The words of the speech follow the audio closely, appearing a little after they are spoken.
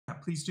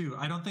please do.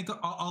 I don't think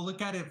I'll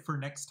look at it for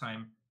next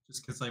time,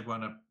 just because I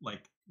want to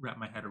like wrap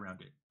my head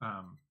around it.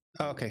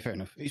 Okay, fair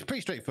enough. It's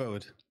pretty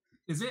straightforward.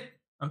 Is it?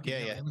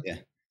 Okay. Yeah.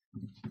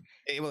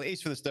 Well, it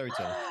is for the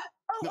storyteller.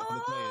 Not for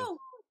the players.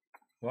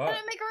 What? Can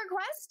I make a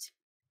request?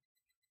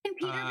 Can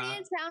Peter be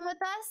in town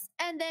with us,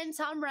 and then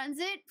Tom runs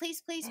it?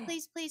 Please, please,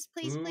 please, please,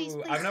 please, please,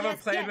 please. I've never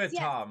played with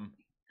Tom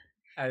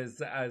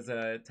as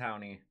a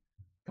townie.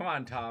 Come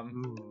on,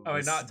 Tom. Ooh, oh,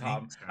 wait, not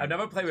Tom. I've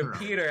never played with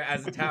Peter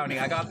as a townie.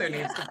 I got their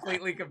names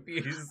completely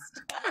confused.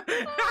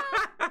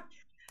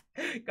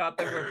 Got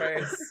them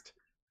reversed.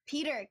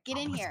 Peter, get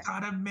in here. It's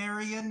got a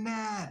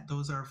marionette.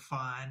 Those are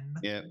fun.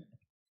 Yeah.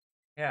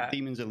 Yeah.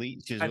 Demons are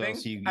leech as well. So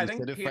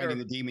instead of finding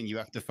the demon, you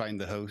have to find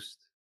the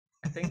host.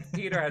 I think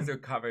Peter has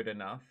recovered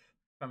enough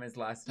from his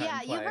last time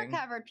playing. You've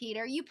recovered,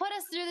 Peter. You put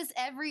us through this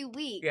every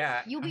week.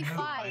 Yeah. You'll be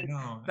fine. I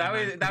know.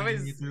 That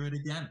was you through it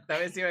again.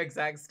 That was your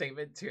exact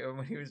statement to him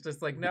when he was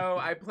just like, "No,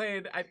 I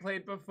played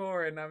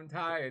before and I'm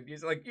tired."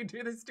 He's like, "You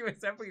do this to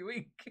us every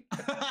week." Do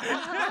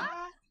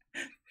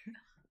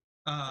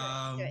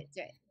it.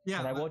 Yeah,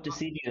 and I won't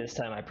deceive you this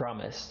time. I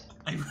promise.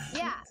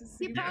 Yeah,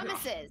 he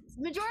promises.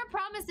 Majora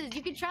promises.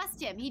 You can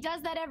trust him. He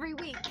does that every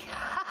week.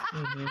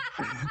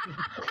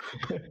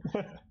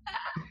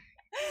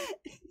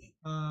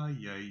 Let's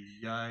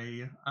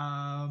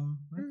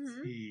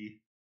see.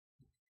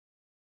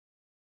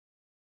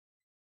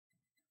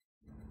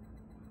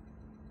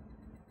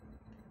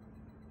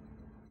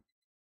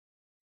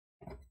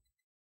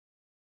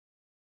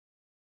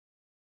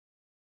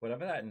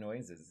 Whatever that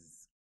noise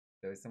is,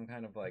 there's some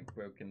kind of like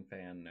broken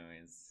fan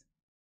noise.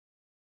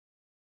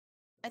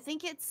 I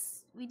think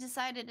we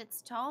decided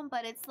it's Tom,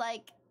 but it's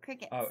like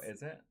crickets. Oh,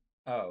 is it?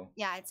 Oh.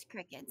 Yeah, it's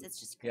crickets. It's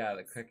just crickets. Yeah,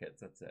 the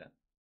crickets, that's it.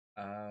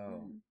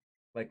 Oh.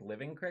 Like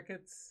living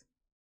crickets?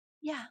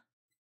 Yeah.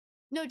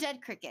 No, dead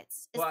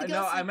crickets. It's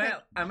I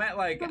meant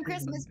like from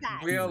Christmas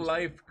past. Real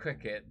life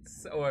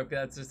crickets, or if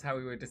that's just how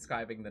we were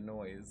describing the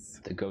noise.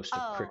 The ghost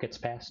of crickets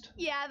past?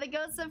 Yeah, the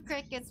ghost of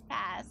crickets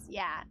past.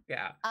 Yeah.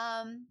 Yeah.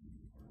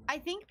 I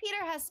think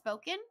Peter has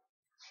spoken.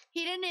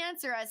 He didn't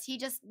answer us. He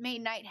just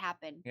made night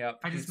happen. Yep.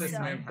 I just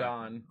moved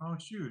on. Oh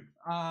shoot.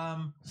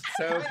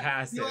 So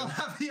passive. You'll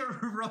have your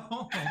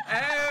role.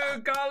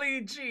 Oh golly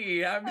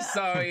gee. I'm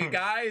sorry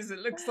guys. It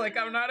looks like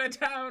I'm not a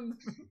town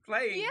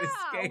playing this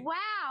game.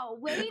 Wow.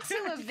 Way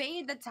to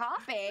evade the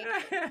topic.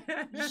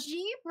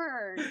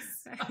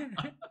 Jeepers.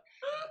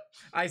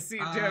 I seem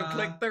to have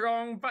clicked the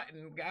wrong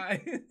button,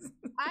 guys.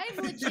 I've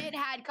legit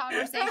had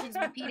conversations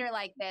with Peter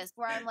like this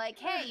where I'm like,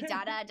 hey,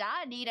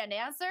 need an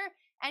answer?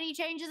 And he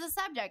changes the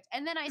subject.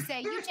 And then I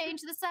say, you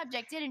changed the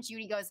subject, didn't you?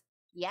 And he goes,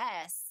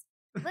 yes.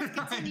 Let's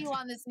continue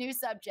on this new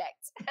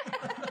subject.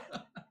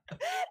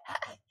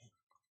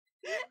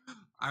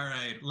 All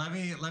right. Let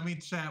me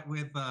chat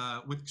with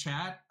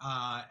chat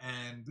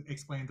and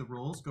explain the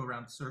rules. Go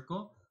around the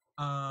circle.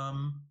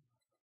 Oh,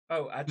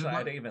 actually,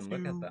 I didn't even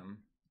look at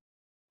them.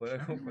 What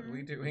are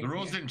we doing? The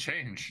rules didn't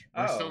change.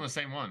 We're still in the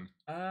same one.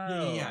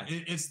 Oh. Yeah,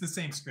 it's the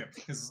same script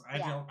because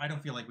I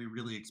don't feel like we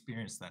really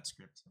experienced that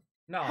script.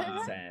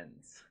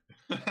 Nonsense.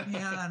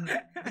 Man,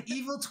 the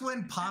evil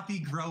twin poppy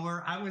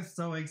grower. I was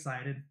so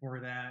excited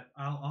for that.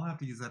 I'll have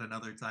to use that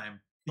another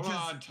time. Come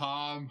on,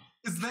 Tom.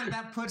 Because then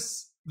that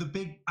puts the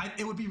big.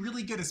 It would be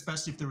really good,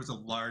 especially if there was a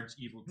large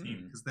evil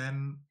team. Because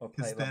then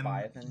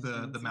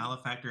the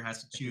malefactor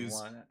has to choose: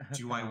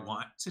 do I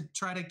want to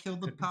try to kill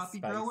the poppy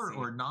grower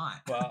or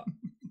not? Well,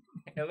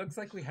 it looks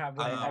like we have.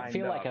 I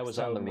feel like I was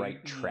on the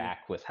right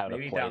track with how to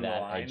play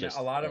that.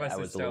 A lot of us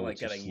are still like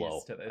getting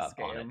used to this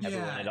game.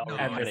 Everyone had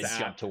already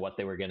jumped to what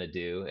they were going to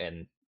do,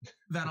 and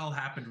that all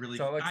happened really.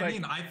 So I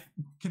mean,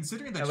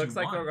 considering that it looks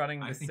like we're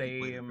running the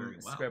same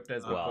script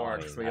as before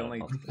because we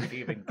only didn't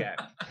even get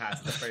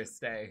past the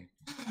first day.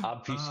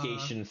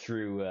 Obfuscation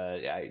through.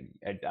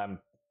 I'm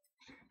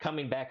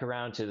coming back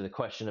around to the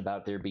question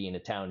about there being a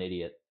town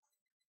idiot.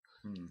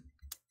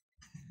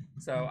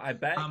 So I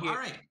bet you. All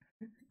right.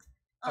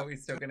 Are we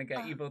still gonna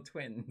get evil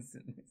twins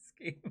in this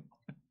game?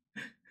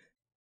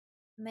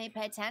 May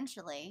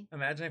potentially.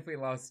 Imagine if we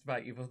lost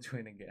by evil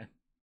twin again.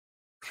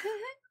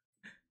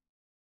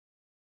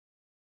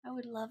 I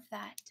would love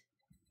that.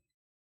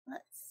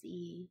 Let's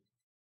see.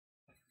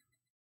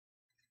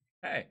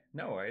 Hey,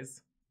 no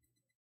worries.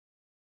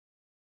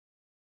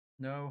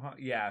 No,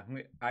 yeah,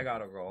 I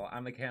got a roll.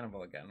 I'm the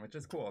cannibal again, which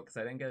is cool because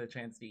I didn't get a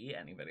chance to eat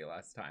anybody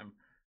last time.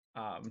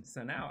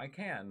 So now I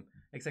can.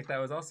 Except I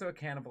was also a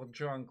cannibal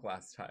drunk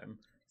last time.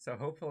 So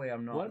hopefully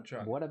I'm not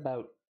drunk. What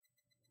about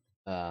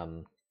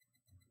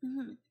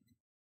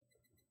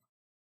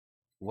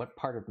what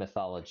part of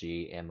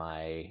mythology am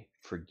I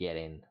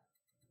forgetting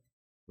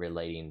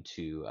relating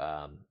to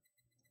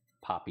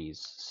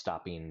poppies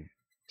stopping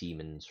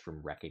demons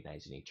from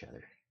recognizing each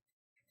other?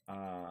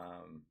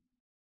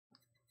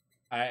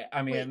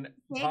 I mean,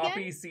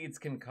 poppy seeds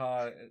can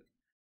cause.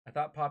 I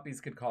thought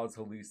poppies could cause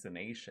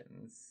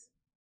hallucinations.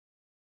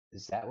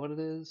 Is that what it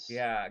is?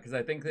 Yeah, because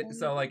I think that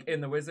so. Like in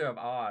the Wizard of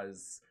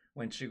Oz,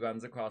 when she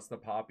runs across the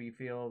poppy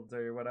fields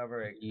or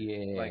whatever, it,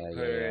 like put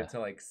her to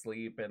like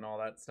sleep and all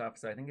that stuff.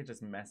 So I think it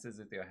just messes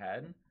with your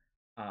head.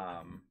 So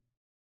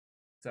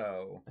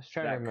I was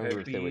trying to remember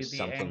if there was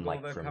something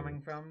like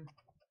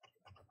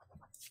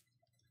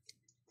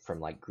from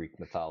like Greek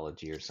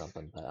mythology or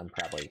something, but I'm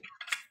probably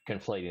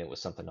conflating it with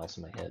something else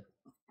in my head.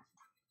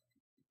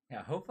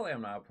 Yeah, hopefully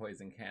I'm not a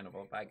poison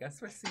cannibal, but I guess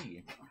we'll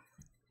see.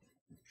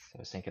 So I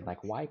was thinking,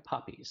 like, why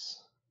poppies?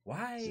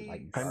 Why?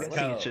 Like I'm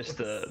guessing it's just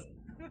the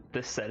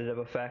sedative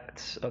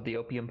effect of the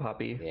opium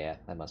poppy. Yeah,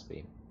 that must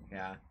be.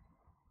 Yeah.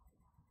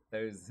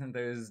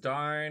 There's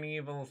darn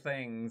evil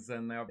things,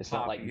 and they're It's poppies.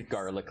 not like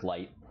garlic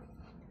light.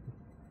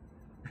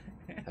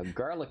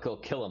 Garlic will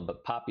kill them,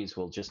 but poppies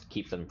will just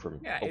keep them from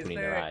opening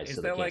their eyes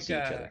so they can't see each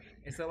other.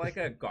 Is there like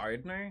a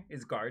gardener?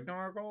 Is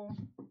gardener a role?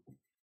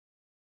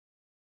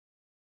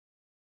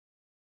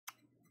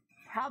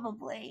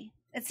 Probably.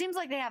 It seems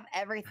like they have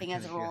everything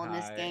as a role in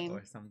this game.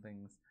 Or some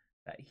things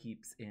that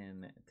heaps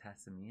in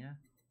Tasmania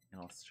in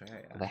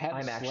Australia.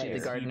 I'm actually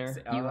the gardener.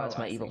 Yuha's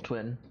my evil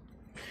twin.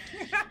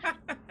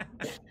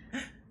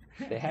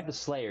 They have the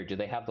Slayer. Do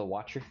they have the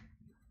Watcher?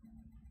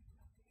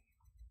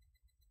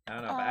 I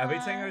don't know, but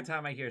every single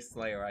time I hear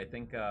Slayer, I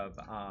think of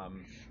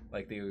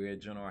like the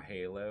original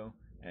Halo,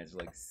 and it's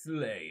like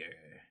Slayer,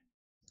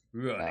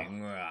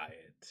 running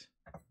riot,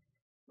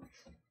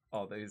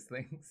 all those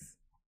things.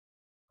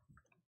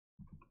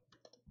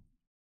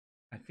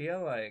 I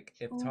feel like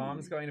if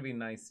Tom's going to be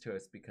nice to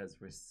us because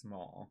we're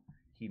small,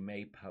 he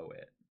may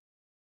poet.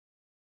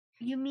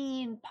 You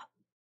mean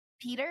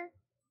Peter?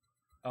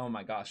 Oh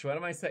my gosh, what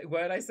did I say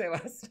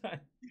last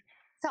time?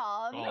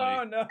 Tom.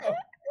 Oh no.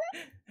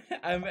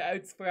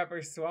 It's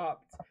forever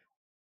swapped.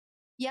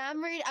 Yeah,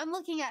 I'm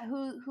looking at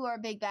who our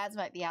big bads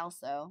might be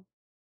also.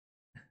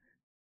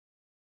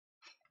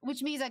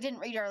 Which means I didn't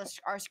read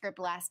our script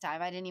last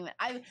time. I didn't even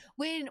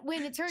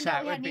when it turned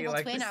out we had an evil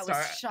twin, I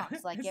was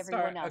shocked like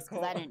everyone else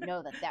because I didn't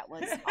know that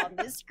was on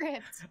the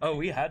script. Oh,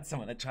 we had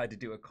someone that tried to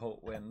do a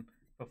cult win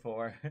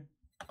before.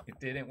 It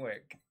didn't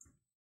work.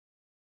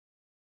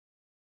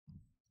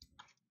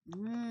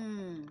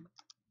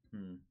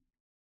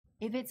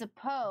 If it's a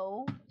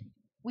Poe,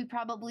 we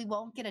probably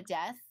won't get a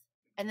death,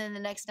 and then the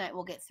next night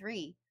we'll get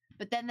 3.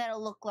 But then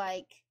that'll look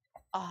like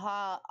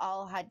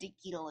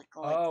al-Hadiki to look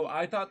like. Oh,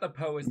 I thought the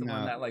Poe was the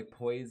one that like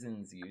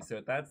poisons you. So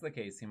if that's the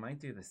case, he might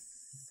do the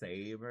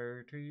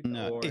saber tooth.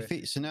 No, if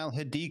it's an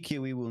al-Hadiki,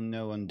 we will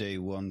know on day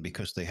 1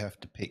 because they have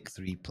to pick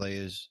 3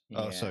 players. Yeah.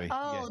 Oh, sorry.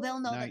 Oh, they'll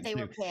know that they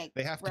were picked.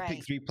 They have to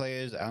pick 3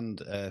 players, and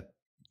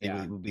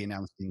it will be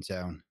announced in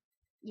town.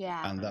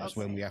 Yeah, and that's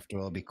when we have to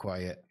all be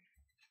quiet.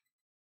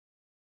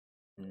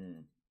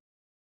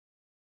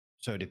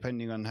 So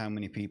depending on how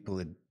many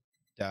people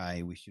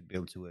die, we should be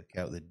able to work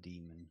out the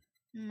demon.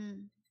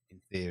 In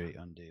theory,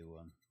 on day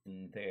 1.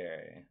 In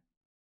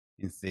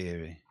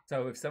theory.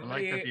 So if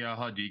somebody, like the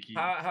al-Hadiki.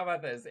 How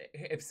about this?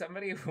 If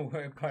somebody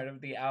were part of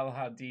the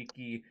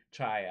al-Hadiki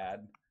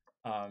triad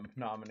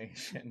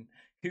nomination,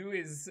 who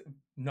is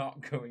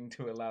not going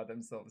to allow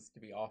themselves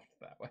to be offed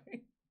that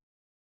way?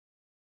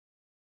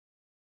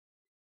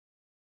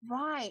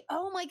 Right.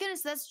 Oh my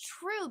goodness, that's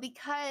true,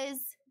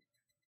 because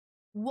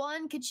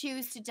one could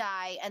choose to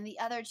die and the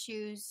other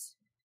 2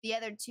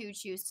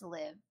 choose to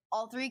live.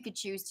 All 3 could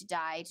choose to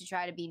die to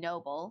try to be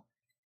noble.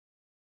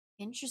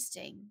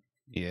 Interesting.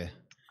 Yeah.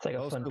 It's like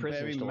a fun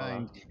prisoner's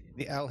dilemma.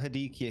 The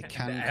al-Hadiki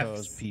can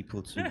cause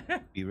people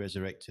to be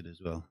resurrected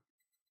as well.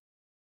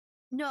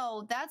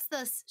 No, that's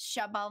the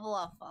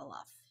Shabavalaf.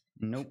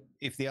 Nope.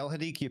 If the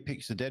al-Hadiki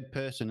picks a dead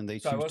person and they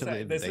choose to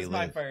live, this they is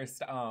live. my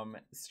first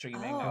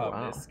streaming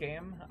of this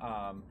game.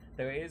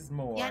 There is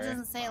more. Yeah, it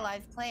doesn't say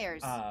live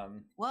players.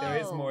 There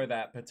is more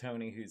that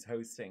Ptony, who's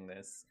hosting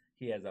this,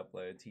 he has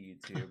uploaded to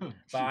YouTube.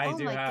 But I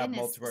do have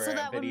multiple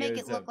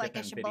videos of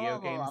different video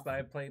games that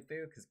I played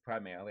through, because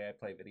primarily I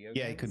play video games.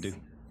 Yeah, it could do.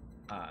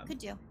 Could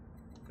do.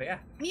 But yeah,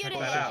 Muted.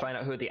 Once you find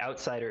out who the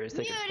outsider is,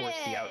 they can force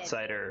the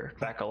outsider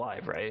back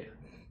alive, right?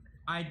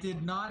 I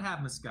did not have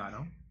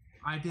Moscato.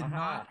 I did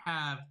not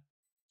have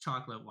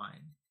chocolate wine.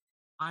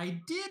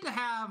 I did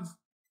have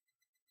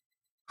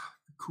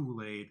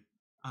Kool-Aid.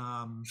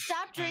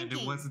 Stop drinking.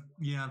 It wasn't,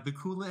 the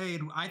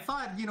Kool-Aid. I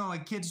thought, a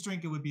kid's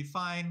drink, it would be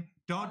fine.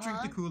 Don't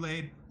drink the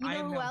Kool-Aid. You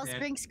know who else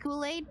drinks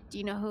Kool-Aid? Do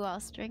you know who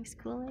else drinks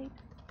Kool-Aid?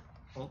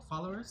 Cult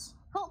followers?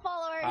 Cult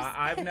followers.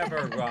 I've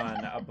never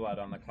run a Blood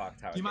on the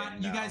Clocktower. You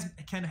guys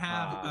can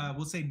have,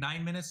 we'll say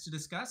 9 minutes to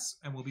discuss,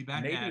 and we'll be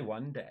back maybe at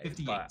one day,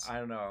 58. but I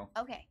don't know.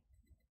 Okay.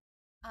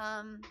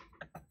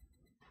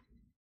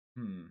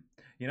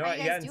 You know what,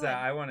 Yenza,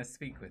 I want to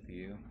speak with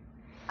you.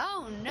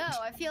 Oh no,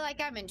 I feel like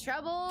I'm in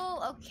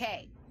trouble.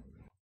 Okay.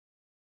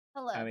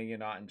 Hello. I mean, you're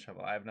not in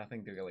trouble. I have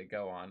nothing to really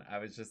go on. I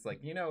was just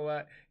like, you know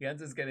what?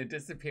 Yenza's gonna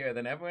disappear,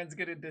 then everyone's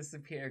gonna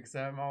disappear because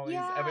I'm always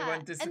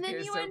everyone disappears so quickly. And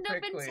then you end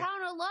up in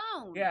town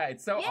alone. Yeah,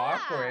 it's so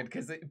awkward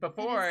because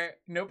before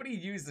nobody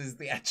uses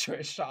the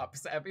extra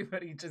shops.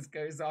 Everybody just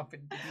goes off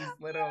into these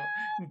little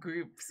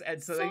groups,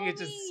 and so then you're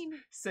just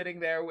sitting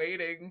there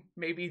waiting,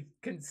 maybe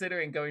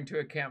considering going to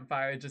a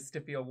campfire just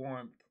to feel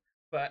warmth.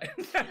 But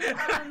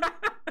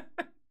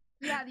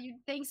yeah,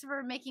 thanks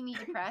for making me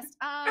depressed.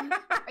 Are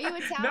you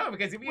in town? No,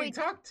 because you're being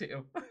talked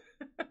to.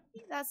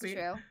 That's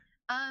true.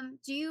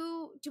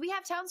 Do we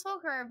have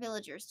townsfolk or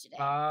villagers today?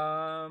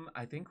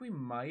 I think we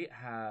might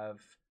have.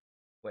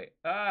 Wait,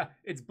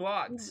 it's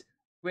blocked.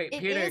 Wait,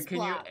 Peter,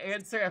 can you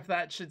answer if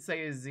that should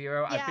say a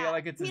 0? Yeah, I feel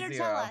like it's Peter, a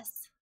 0. tell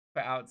us.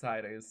 For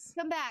outsiders.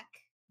 Come back.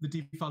 The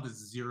default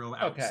is 0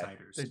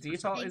 outsiders. The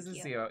default is a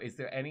 0. Is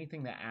there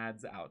anything that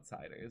adds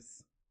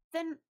outsiders?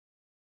 Then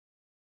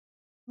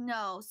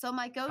no. So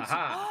my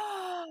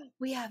go-to.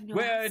 We have no.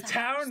 We're outsiders. A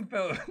town,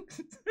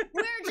 folks.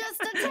 We're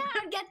just a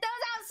town. Get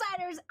those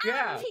outsiders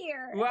out of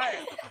here.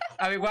 Why?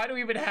 I mean, why do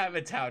we even have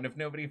a town if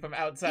nobody from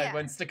outside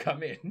wants to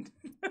come in?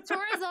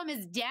 Tourism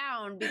is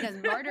down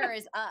because murder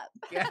is up.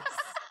 Yes.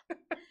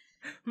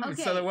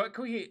 Okay. So then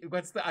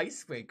what's the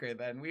icebreaker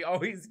then? We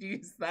always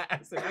use that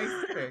as an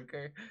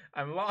icebreaker.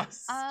 I'm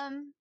lost.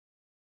 All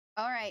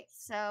right,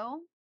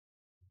 so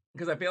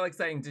because I feel like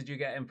saying did you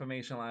get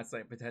information last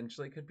night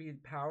potentially could be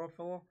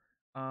powerful.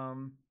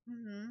 Do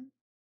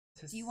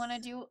you want to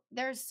do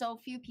there's so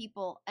few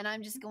people and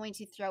I'm just going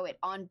to throw it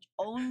on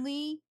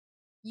only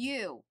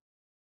you.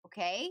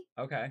 Okay?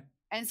 Okay.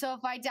 And so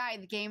if I die,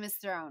 the game is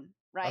thrown,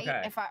 right?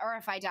 Okay. If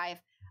I die,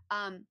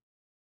 I'm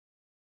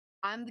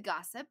the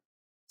gossip.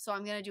 So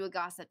I'm going to do a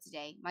gossip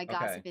today. My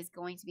gossip is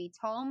going to be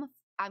Tome.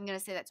 I'm going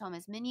to say that Tome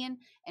is minion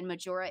and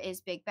Majora is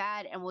big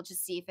bad. And we'll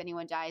just see if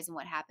anyone dies and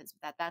what happens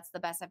with that. That's the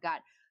best I've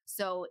got.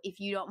 So if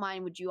you don't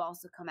mind, would you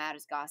also come out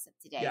as gossip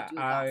today? Yeah,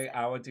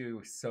 I will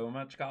do so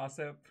much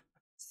gossip.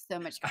 So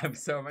much gossip. I'm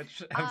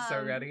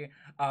so ready.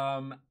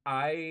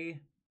 I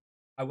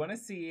want to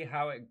see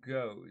how it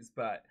goes,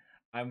 but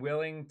I'm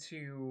willing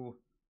to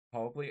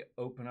probably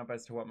open up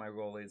as to what my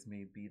role is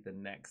maybe the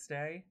next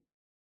day.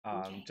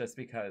 Just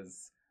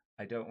because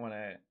I don't want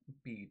to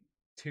be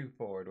too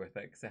forward with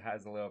it because it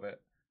has a little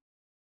bit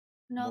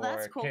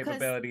more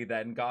capability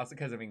than gossip.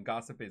 Because I mean,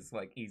 gossip is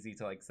like easy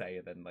to like say,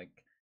 and then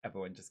like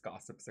everyone just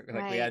gossips.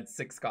 Like we had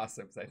 6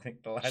 gossips, I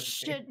think, the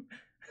last game.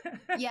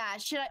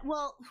 Should I?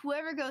 Well,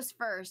 whoever goes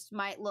first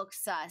might look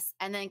sus,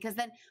 and then because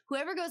then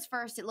whoever goes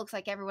first, it looks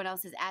like everyone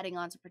else is adding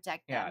on to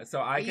protect them. Yeah,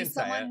 so I can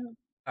say it.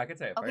 I can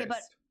say it okay, first.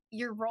 But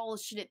your role,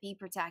 should it be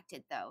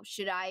protected though?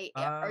 Should I?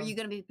 Are you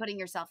going to be putting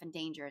yourself in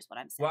danger? Is what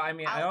I'm saying. Well, I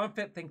mean, I don't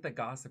think the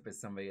gossip is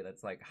somebody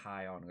that's like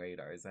high on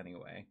radars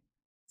anyway.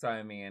 So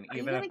I mean,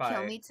 even if are you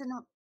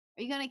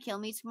gonna kill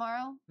me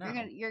tomorrow? No.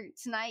 You're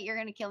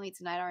gonna kill me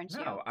tonight, aren't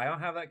you? No, I don't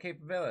have that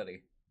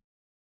capability.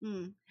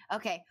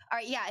 Okay. All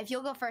right. Yeah. If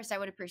you'll go first, I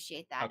would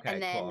appreciate that. Okay,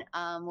 and then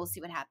we'll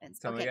see what happens.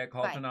 So when we get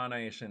called to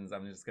nominations,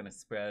 I'm just gonna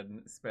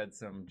spread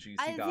some juicy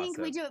gossip. I think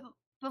we do it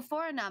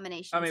before a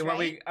nomination. I mean,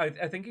 right?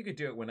 I think you could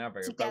do it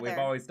whenever, but we've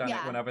always done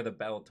it whenever the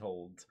bell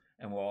tolled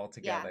and we're all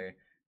together.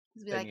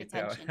 Because we like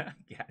attention.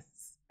 Yes,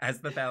 as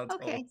the bell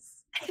tolls. Okay.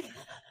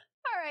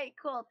 All right.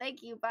 Cool.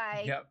 Thank you.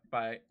 Bye. Yep.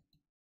 Bye.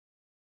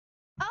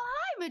 Oh,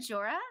 hi,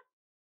 Majora.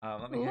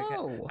 Let me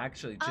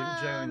actually, Jim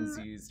Jones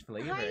used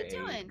Flavor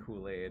Aid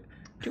Kool-Aid.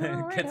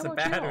 Right, Gets a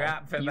bad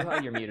rap for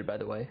that. You're muted, by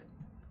the way.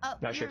 Oh,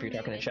 not sure if you're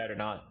talking to chat or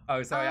not.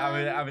 Oh, sorry.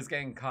 I was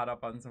getting caught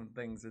up on some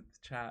things with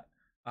chat.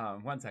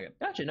 1 second.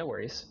 Gotcha, no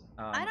worries.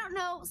 I don't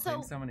know.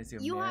 So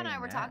you and I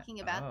were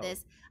talking about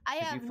this. I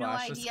have no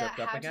idea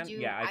how to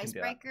do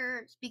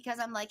icebreaker because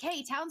I'm like,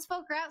 hey,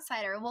 townsfolk are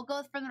outsider, and we'll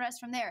go from the rest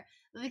from there.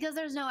 But because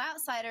there's no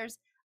outsiders,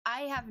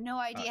 I have no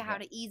idea how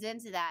to ease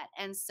into that,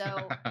 and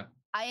so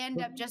I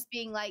end up just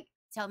being like,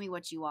 tell me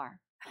what you are.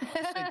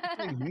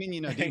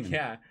 Minion or demon.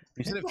 Yeah.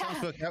 Instead of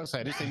townsfolk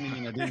outsider, say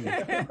minion or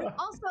demon.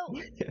 Also,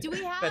 do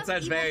we have that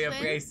sounds very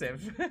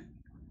abrasive.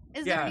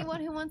 Is there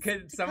anyone who wants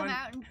to come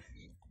out and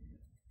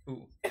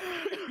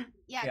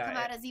come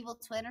out as evil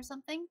twin or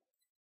something?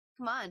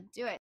 Come on,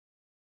 do it.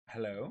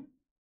 Hello.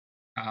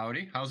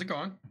 Howdy. How's it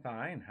going?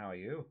 Fine. How are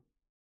you?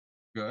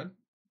 Good.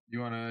 You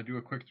want to do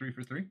a quick 3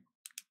 for 3?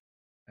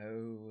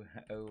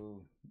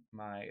 Oh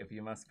my! If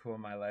you must pull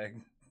my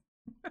leg.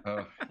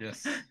 Oh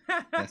yes,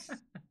 yes.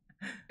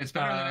 It's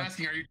better than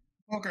asking, "Are you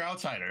folk or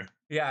outsider?"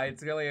 Yeah,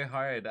 it's really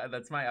hard.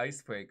 That's my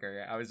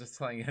icebreaker. I was just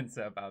telling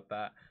Insa about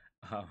that.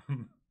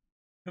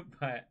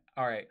 But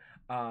all right.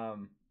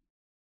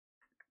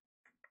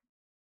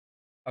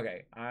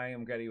 Okay, I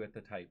am ready with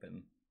the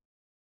typing.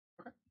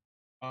 Okay.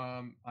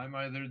 I'm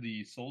either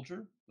the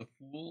soldier, the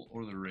fool,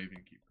 or the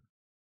raven keeper.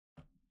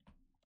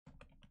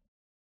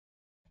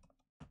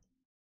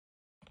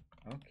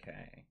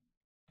 Okay.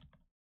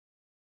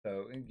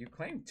 So you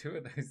claimed 2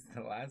 of those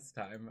the last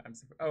time.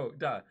 Oh,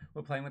 duh.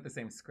 We're playing with the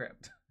same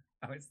script.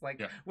 I was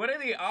like, what are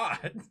the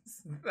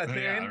odds that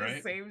they're in the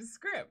same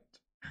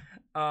script?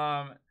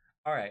 All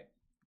right.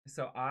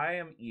 So I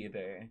am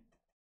either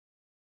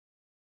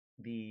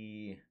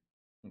the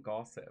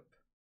gossip,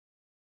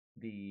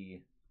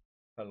 the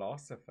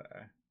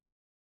philosopher,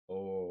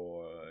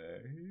 or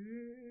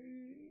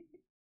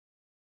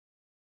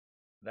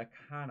the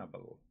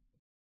cannibal.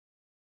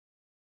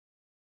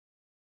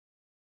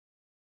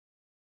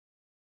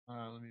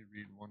 Let me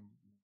read one.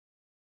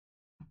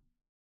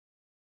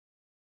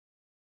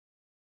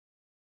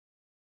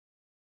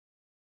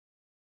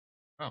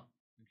 Oh,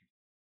 interesting.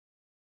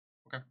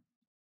 Okay.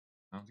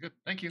 Sounds good.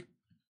 Thank you.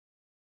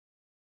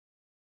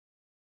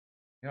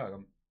 You're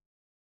welcome.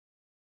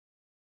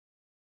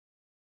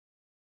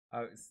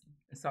 Oh,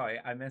 sorry,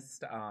 I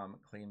missed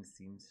claim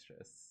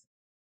seamstress.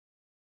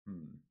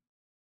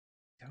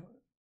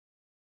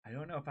 I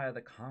don't know if I have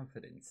the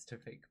confidence to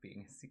fake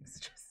being a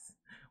seamstress.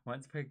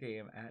 Once per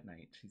game at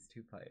night, choose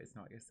 2 players,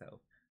 not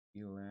yourself.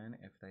 You learn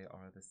if they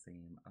are the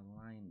same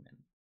alignment.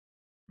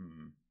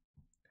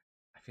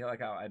 I feel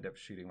like I'll end up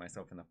shooting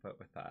myself in the foot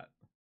with that.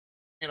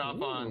 It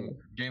off on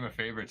Game of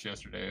Favorites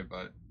yesterday,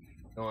 but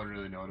no one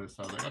really noticed.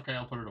 So I was like, okay,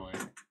 I'll put it away.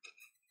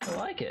 I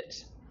like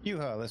it.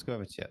 Yuha, let's go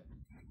have a chat.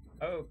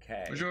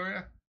 Okay.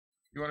 Majoria,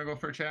 you want to go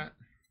for a chat?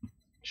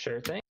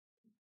 Sure thing.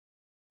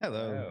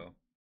 Hello. Oh.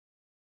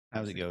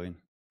 How's it going?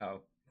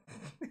 Oh.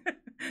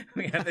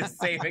 We have the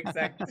same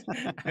exact...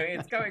 I mean,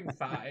 it's going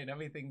fine.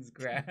 Everything's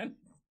grand.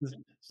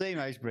 Same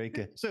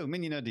icebreaker. So,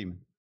 minion or demon?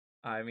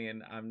 I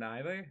mean, I'm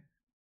neither.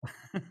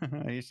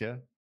 Are you sure?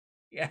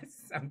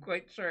 Yes, I'm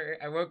quite sure.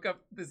 I woke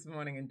up this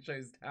morning and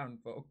chose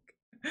Townfolk.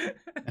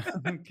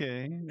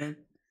 Okay. Well,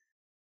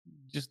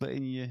 just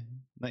letting you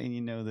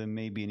know there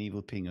may be an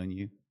evil ping on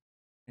you.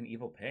 An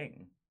evil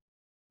ping?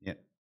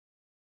 Yep.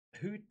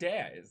 Who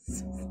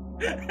dares?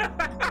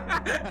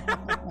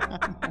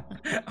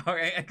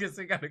 Alright, I guess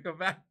we gotta go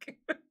back.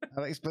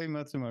 I'll explain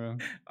more tomorrow.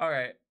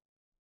 Alright.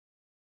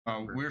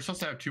 We were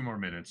supposed to have 2 more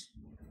minutes.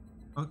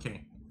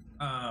 Okay.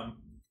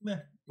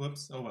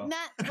 Whoops. Oh well.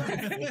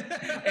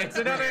 It's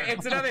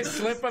another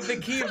slip of the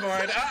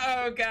keyboard.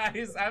 Uh-oh,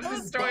 guys. I'm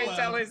the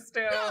storyteller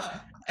still.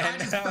 I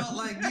just felt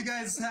like you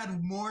guys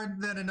had more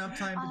than enough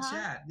time to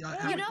chat.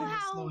 You know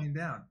how slowing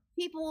down.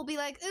 People will be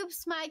like,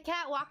 oops, my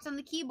cat walked on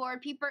the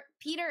keyboard.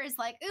 Peter is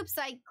like, oops,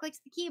 I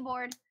clicked the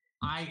keyboard.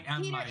 I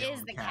am Peter my is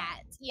own the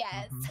cat.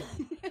 Yes.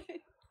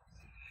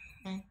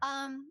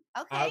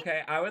 Okay.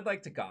 Okay, I would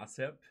like to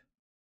gossip.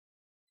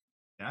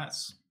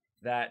 Yes.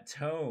 That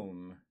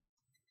Tome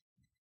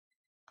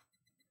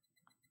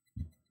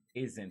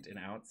isn't an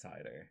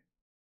outsider.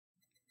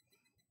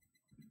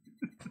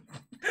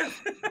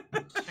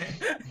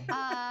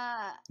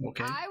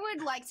 Okay. I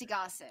would like to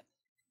gossip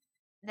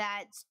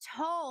that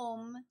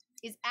Tome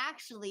is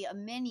actually a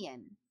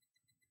minion.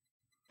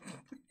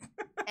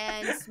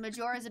 And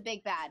Majora is a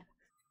big bad.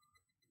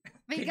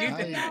 Because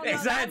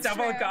is that a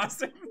double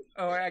gossip?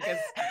 Or I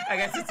guess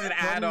it's an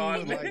add-on. I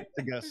would like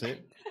to gossip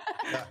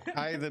that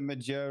either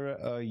Majora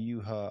or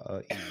Yuha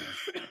are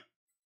evil.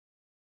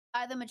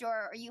 Either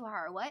Majora or Yuha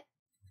are what?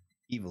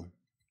 Evil.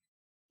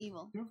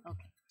 Evil.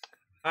 Okay.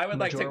 I would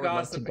like to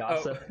gossip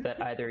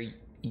that either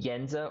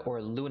Yenza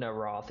or Luna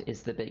Roth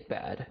is the big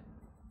bad.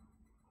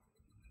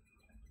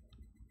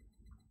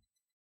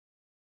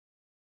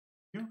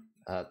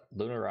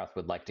 Luna Roth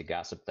would like to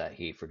gossip that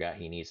he forgot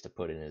he needs to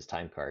put in his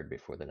time card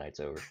before the night's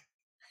over.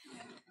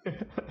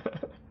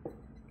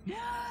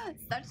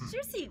 Such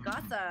juicy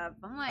gossip.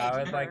 Oh my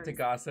I would like to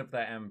gossip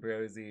that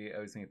Ambrosi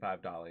owes me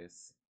 $5.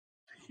 It's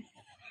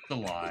a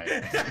lie.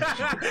 And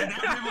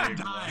everyone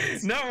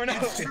dies. No.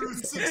 It's true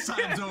 6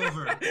 times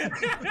over.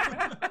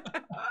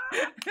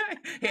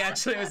 He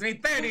actually owes me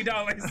 $30.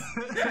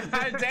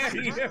 How dare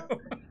you?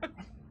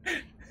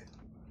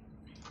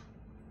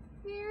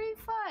 Very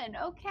fun.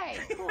 Okay,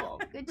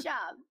 cool. Good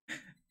job.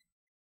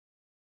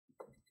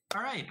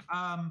 All right.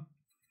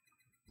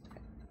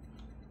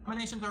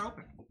 Nominations are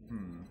open.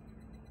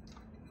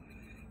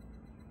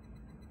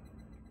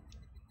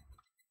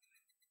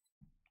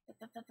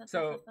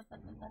 So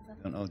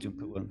Don't all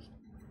jump at once.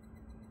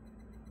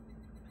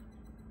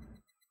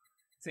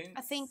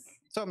 I think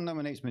Tom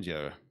nominates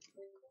Majora.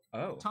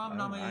 Tom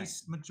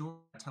nominates Majora.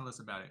 Tell us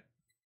about it.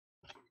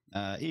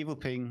 Evil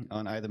ping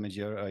on either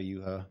Majora or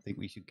Yuha. I think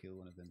we should kill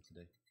one of them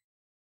today.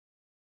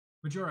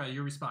 Majora,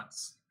 your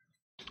response.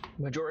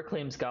 Majora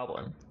claims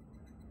Goblin.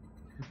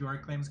 Majora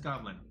claims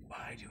Goblin.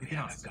 Why do we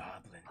have a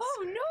goblin?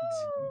 Oh no!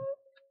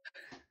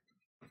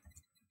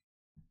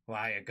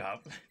 Why a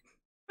goblin?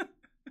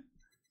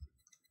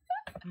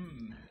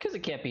 Because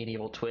it can't be an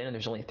evil twin, and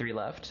there's only 3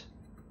 left.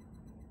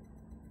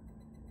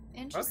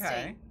 Interesting.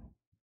 Okay.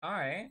 All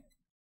right.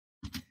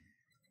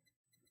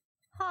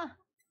 Huh.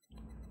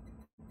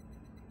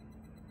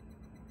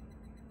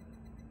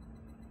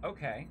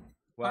 Okay.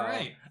 Well, all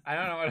right. I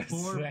don't know what to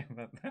say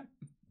about that.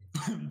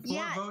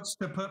 4 votes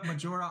to put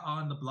Majora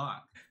on the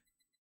block.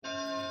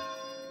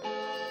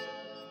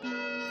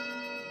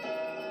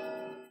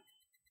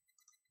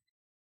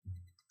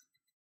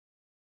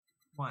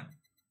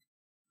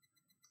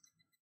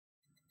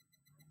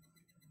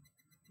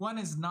 One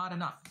is not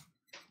enough.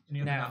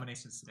 Any other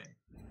nominations today?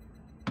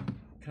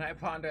 Can I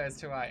ponder as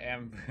to why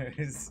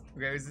Amber's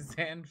Rose's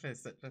hand for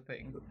such a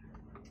thing?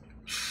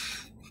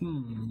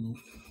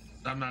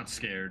 I'm not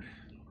scared.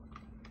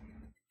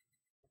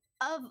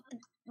 Of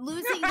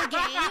losing the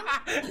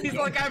game? He's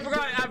like,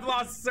 I've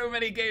lost so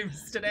many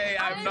games today.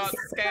 I'm not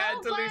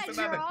scared to lose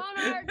another. You're on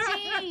our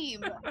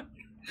team.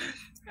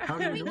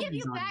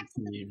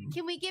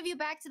 Can we give you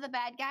back to the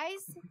bad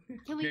guys?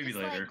 Can we Maybe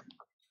later.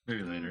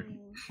 Maybe later.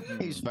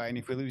 It's fine.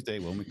 If we lose day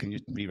 1, we can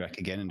just re-rack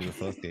again and do a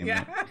 4th game.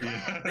 Yeah.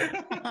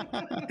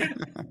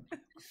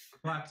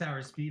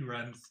 Clocktower speed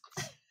runs.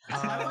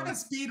 If I want a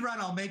speed run,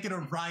 I'll make it a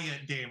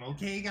riot game,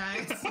 okay,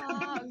 guys?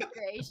 Oh,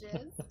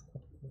 gracious.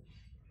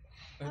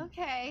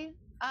 Okay.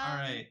 All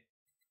right.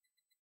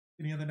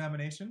 Any other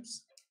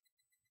nominations?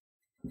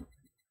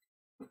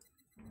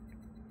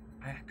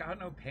 I got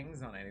no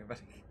pings on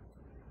anybody.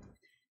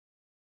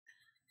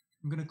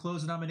 I'm going to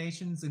close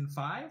nominations in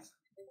 5.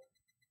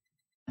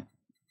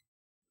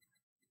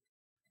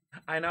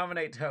 I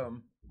nominate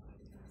Tome.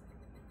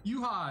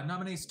 Yuha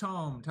nominates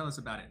Tome. Tell us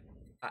about it.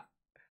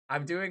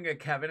 I'm doing a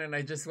Kevin and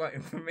I just want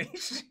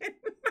information.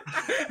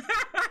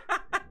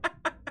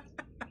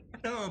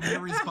 Tome, your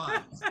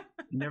response.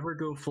 Never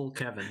go full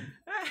Kevin.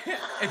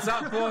 It's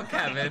not full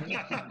Kevin.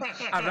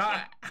 I'm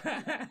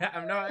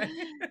not.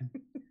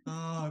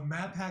 Oh,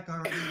 map hack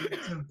already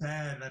went to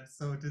bed. That's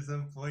so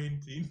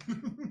disappointing.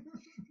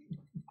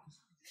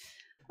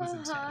 Was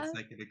in chat a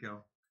second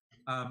ago.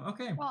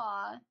 Okay.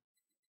 Aw.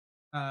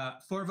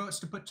 4 votes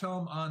to put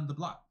Tome on the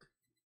block.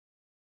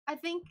 I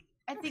think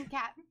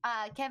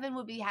Kevin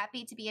would be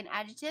happy to be an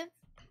adjective.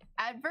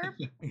 Adverb?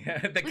 Yeah,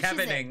 the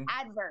Kevining.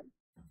 Adverb.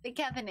 The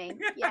Kevining,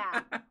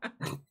 yeah.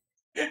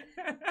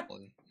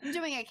 I'm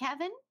doing a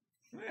Kevin?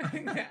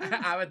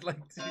 I would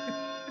like to.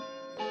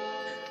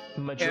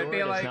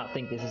 Majora does not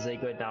think this is a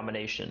good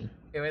nomination.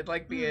 It would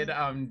like be in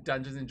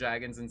Dungeons and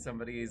Dragons and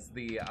somebody's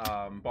the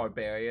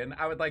barbarian.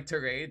 I would like to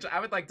rage. I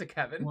would like to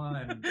Kevin.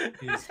 1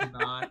 is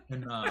not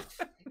enough.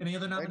 Any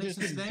other nominations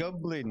I just today?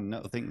 Goblin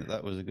not think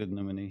that was a good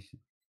nomination.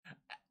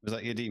 Was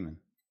that your demon?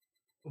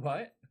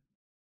 What?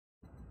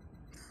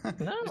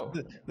 No.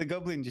 the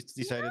Goblin just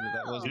decided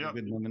that wasn't a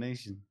good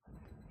nomination.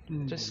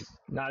 Just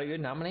not a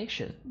good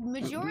nomination.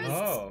 Majora's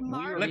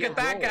smart. Look at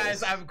that,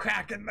 guys. I'm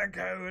cracking the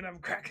code. I'm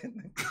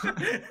cracking the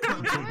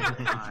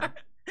code.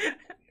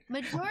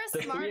 Majora's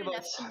smart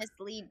enough to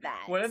mislead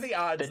that. What are the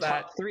odds the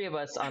that top 3 of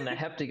us on the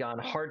Heptagon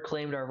hard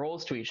claimed our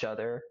roles to each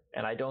other,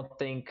 and I don't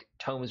think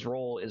Tome's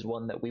role is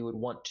one that we would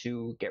want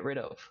to get rid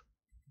of.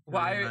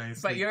 Why?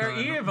 Nice, but you're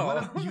evil.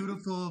 What a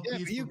beautiful,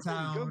 peaceful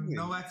town.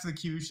 No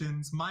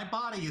executions. My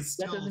body is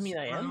still That doesn't mean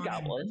I am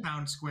Goblin.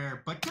 Town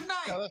square. But good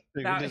night.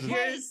 Now,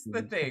 here's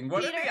the thing.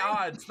 What are Peter? the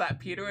odds that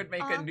Peter would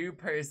make a new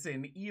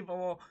person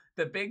evil,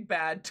 the big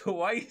bad,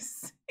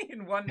 twice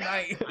in one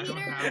night? I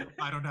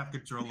don't have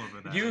control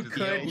over that. You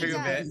could move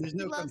it. There's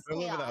no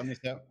control over that on this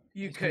app.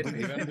 You could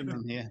move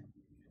it. Yeah.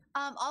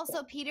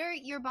 Also, Peter,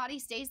 your body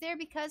stays there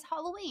because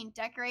Halloween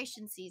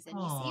decoration season.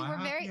 You see, we're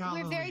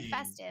very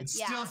festive.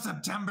 It's still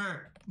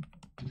September.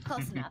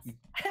 Close enough.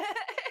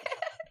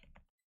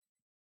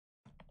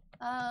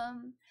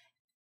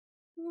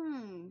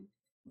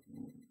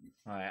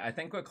 Alright, I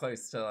think we're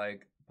close to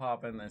like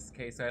popping this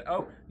case out.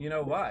 Oh, you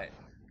know what?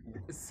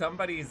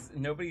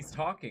 Nobody's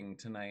talking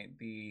tonight.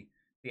 The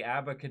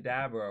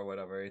Abacadabra or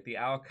whatever, the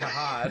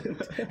Al-Kahad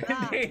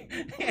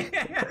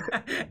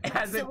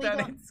hasn't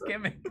done its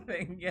gimmick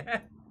thing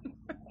yet.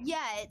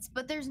 Yeah,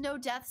 but there's no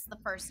deaths the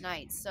first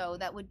night, so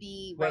that would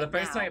be the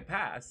first night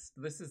passed.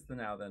 This is the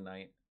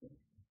night.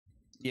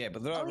 Yeah,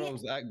 but there are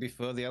roles that act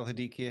before the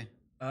Al-Hadikia.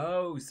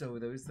 Oh, so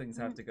those things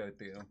have to go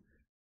through.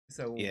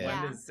 So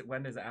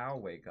when does Al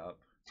wake up?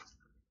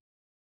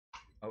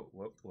 Oh,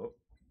 whoa.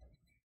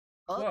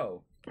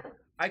 Whoa.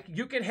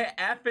 You can hit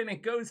F and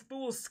it goes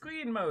full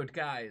screen mode,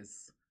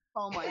 guys.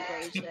 Oh my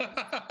gracious.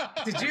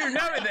 Did you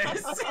know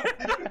this?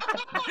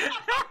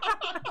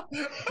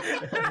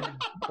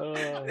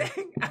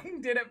 I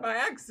did it by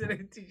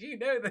accident. Did you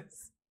know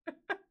this?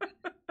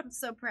 I'm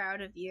so proud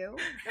of you.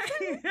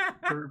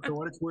 For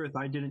what it's worth,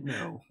 I didn't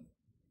know.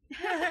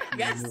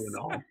 Yes.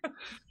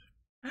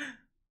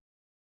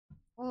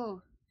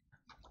 Ooh.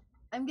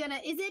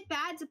 Is it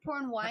bad to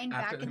pour wine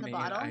back in the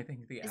bottle? I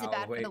think is it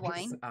bad for the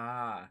wine?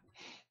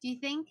 Do you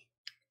think?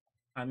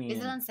 I mean, is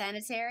it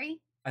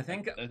unsanitary? I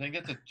think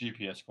that's a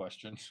GPS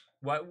question.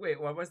 Wait,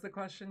 what was the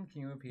question?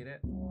 Can you repeat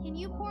it? Can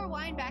you pour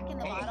wine back in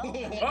the bottle?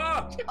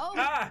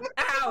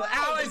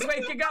 Al is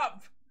waking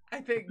up.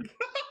 I think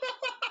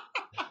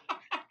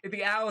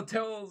the owl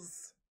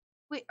tells.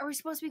 Wait, are we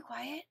supposed to be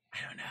quiet? I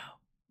don't know.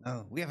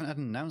 Oh, we haven't had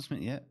an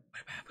announcement yet.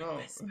 What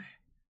about whisper?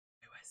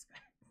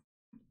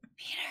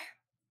 Peter,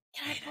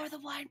 can I pour the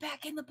wine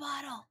back in the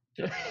bottle?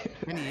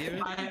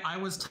 I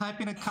was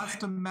typing a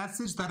custom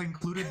message that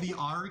included the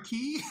R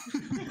key.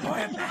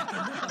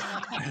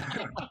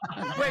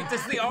 Wait,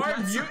 does the R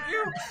mute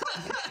you?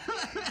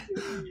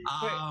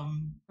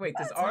 Wait,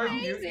 does R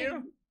mute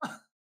you?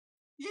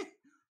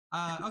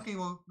 Yeah. Okay,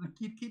 well,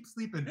 keep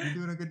sleeping. You're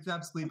doing a good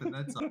job sleeping.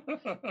 That's all.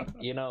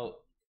 You know,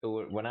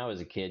 when I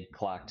was a kid,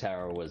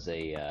 Clocktower was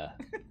a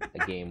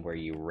game where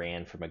you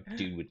ran from a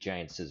dude with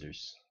giant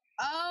scissors.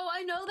 Oh,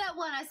 I know that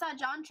one. I saw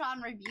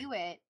JonTron review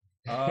it.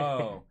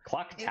 Oh,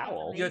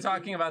 Clocktower. You're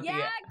talking about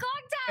the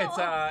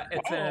Clocktower.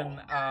 It's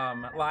an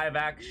live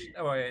action,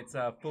 or it's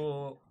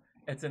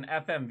an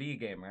FMV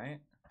game, right?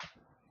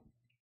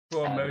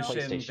 Full motion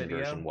the PlayStation video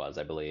version was,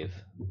 I believe.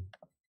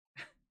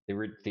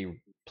 The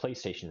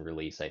PlayStation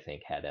release, I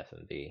think, had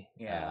FMV.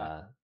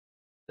 Yeah.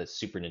 The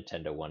Super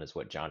Nintendo one is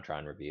what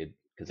JonTron reviewed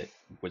because it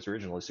was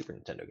originally a Super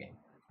Nintendo game.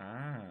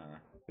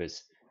 It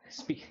was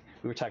we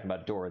were talking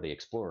about Dora the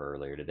Explorer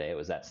earlier today. It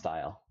was that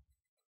style.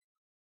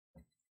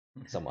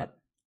 Somewhat.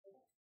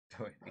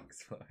 Dora the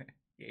Explorer.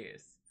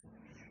 Yes.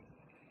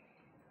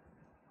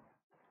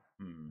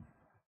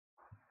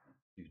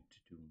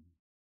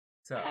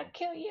 So I'd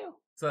kill you.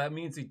 So that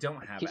means we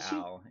don't have Kiss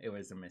Al. It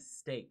was a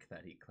mistake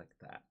that he clicked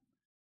that.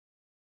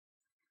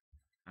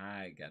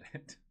 I get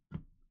it.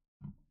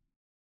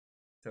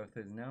 So if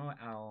there's no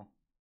Al...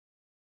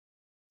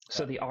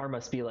 So the R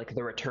must be like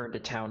the return to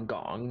town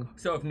gong.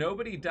 So if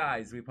nobody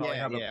dies, we probably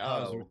have a Poe. I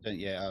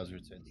was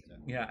returned to town.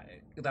 Yeah,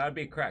 that would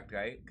be correct,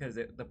 right? Because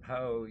the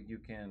Poe, you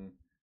can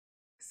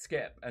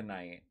skip a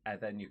night,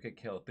 and then you could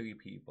kill 3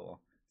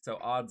 people. So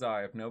odds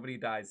are, if nobody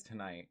dies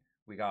tonight,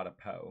 we got a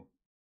Poe.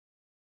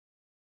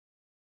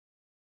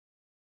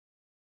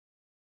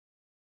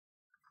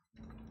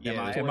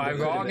 Yeah, am I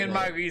wrong in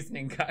my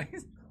reasoning,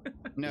 guys?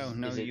 No,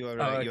 you are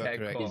right. You are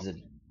correct. Cool.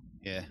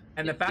 Yeah.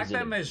 And the fact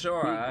that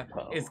Majora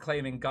is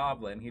claiming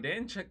Goblin, he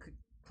didn't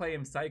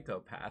claim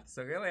Psychopath.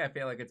 So really, I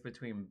feel like it's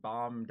between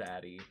Bomb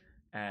Daddy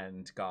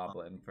and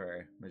Goblin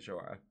for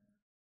Majora.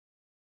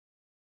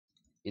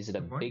 Is it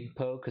a big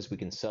Poe? Because we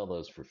can sell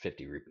those for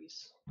 50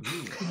 rupees.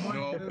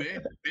 No,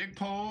 big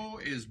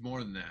Poe is more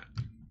than that.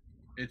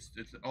 It's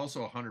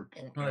also 100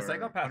 points. Well, the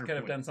Psychopath could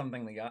have done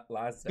something the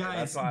last day.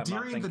 Guys, that's why I'm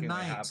during not thinking the we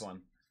night, have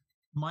one.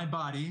 My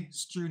body,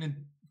 strewn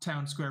in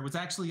town square, was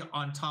actually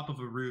on top of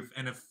a roof,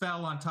 and it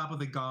fell on top of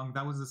the gong.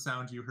 That was the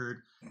sound you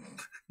heard.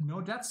 No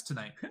deaths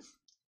tonight.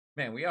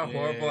 Man, we are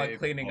horrible at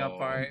cleaning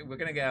up our... We're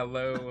gonna get a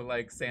low,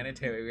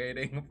 sanitary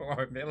rating for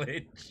our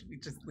village. We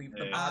just leave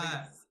the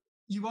bodies.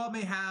 You all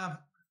may have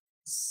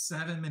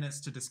 7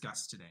 minutes to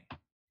discuss today.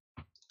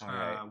 All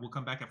right. We'll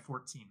come back at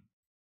 14.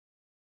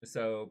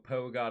 So,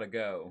 Poe gotta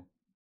go.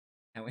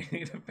 And we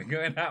need to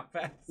figure it out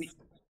fast.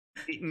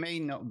 It may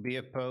not be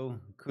a Poe.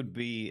 Could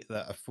be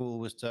that a fool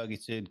was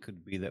targeted.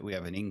 Could be that we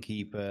have an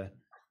innkeeper.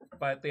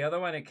 But the other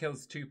one, it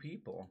kills 2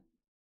 people.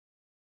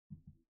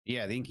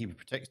 Yeah, the innkeeper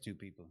protects 2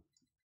 people.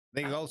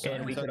 They also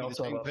and we could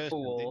also have a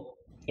fool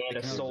and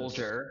a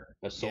soldier.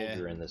 A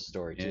soldier in this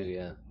story too.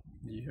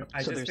 Yeah.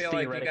 I just feel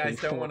like you guys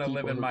don't want to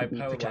live in my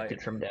Poe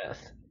life. From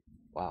death.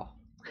 Wow,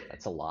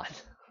 that's a lot.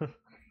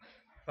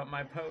 But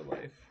my Poe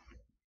life.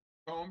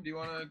 Tom, do you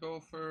want to go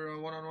for a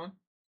one-on-one?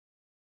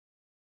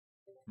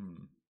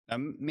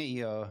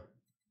 Me or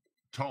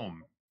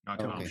Tom? Not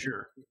Tom. Okay.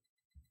 Sure.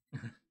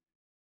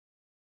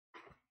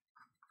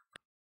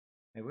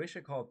 Maybe we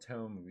should call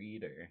Tome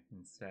Reader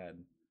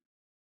instead.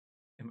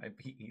 It might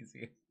be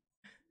easier.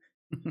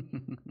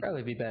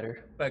 Probably be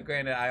better. But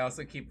granted, I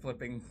also keep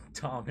flipping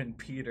Tom and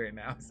Peter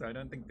now, so I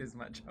don't think there's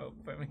much hope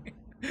for me.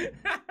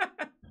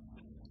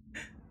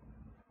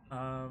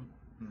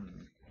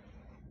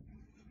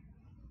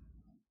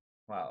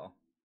 Well.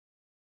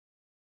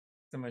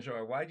 So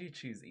Majora, why'd you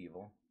choose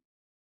evil?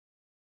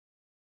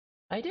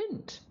 I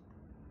didn't.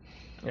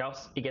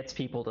 It gets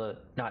people to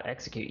not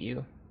execute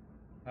you.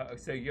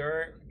 So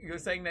you're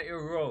saying that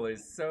your role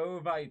is so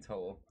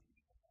vital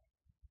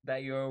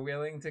that you're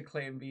willing to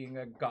claim being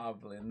a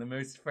goblin, the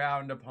most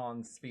frowned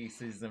upon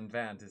species in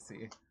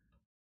fantasy.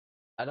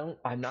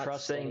 I'm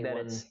not saying that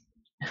it's.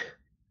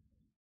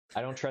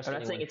 I don't trust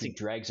anyone who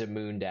drags a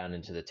moon down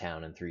into the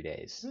town in 3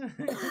 days.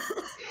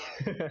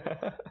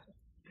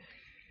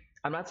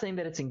 I'm not saying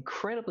that it's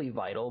incredibly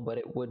vital, but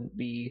it wouldn't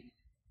be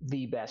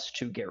the best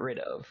to get rid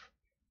of.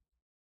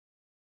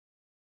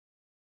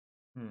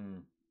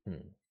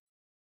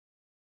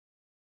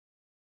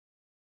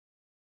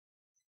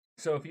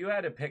 So if you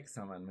had to pick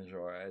someone,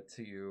 Majora,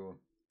 to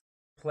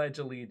pledge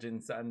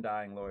allegiance,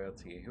 undying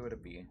loyalty, who would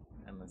it be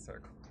in the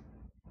circle?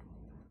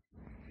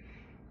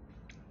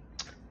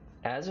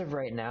 As of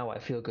right now, I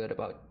feel good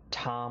about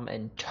Tom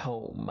and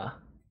Tome.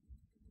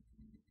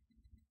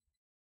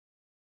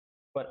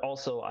 But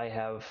also,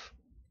 I'm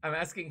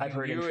asking I've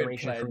heard who you would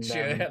pledge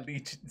your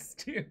allegiance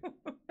to.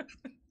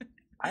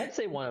 I'd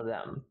say one of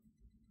them.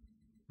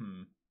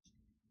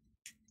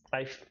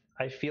 I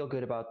feel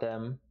good about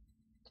them,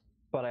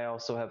 but I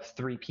also have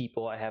 3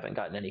 people I haven't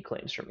gotten any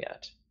claims from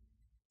yet.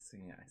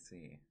 I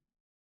see.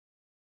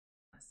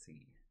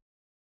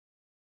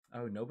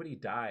 Oh, nobody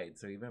died,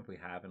 so even if we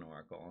have an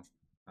oracle, it's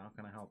not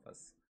gonna help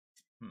us.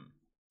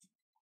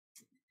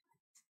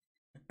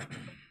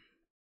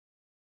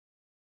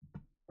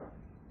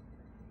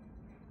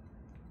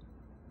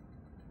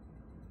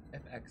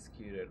 If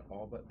executed,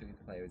 all but 3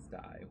 players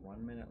die.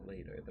 1 minute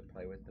later, the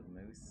player with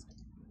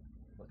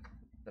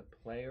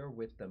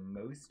the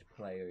most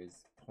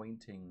players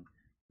pointing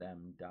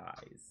them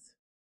dies.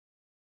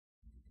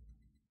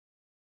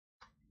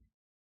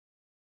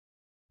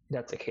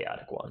 That's a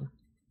chaotic one.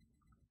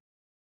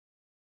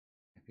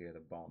 If you're the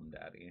bomb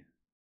daddy.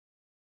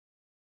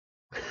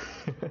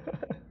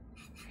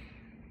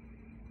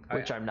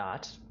 Which I'm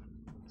not.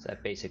 So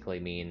that basically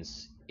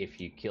means if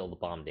you kill the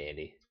boom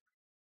dandy,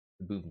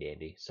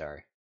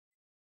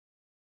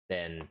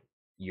 then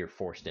you're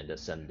forced into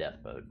sudden death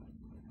mode.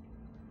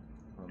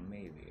 Well,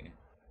 maybe.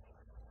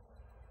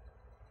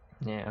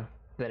 Yeah,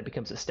 then it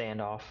becomes a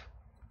standoff.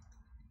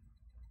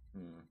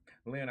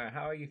 Leonard,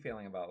 how are you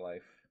feeling about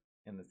life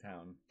in the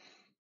town?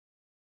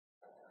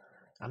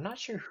 I'm not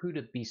sure who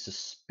to be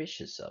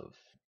suspicious of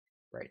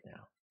right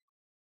now.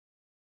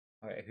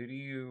 Okay, who do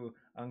you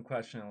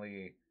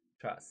unquestionably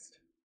trust?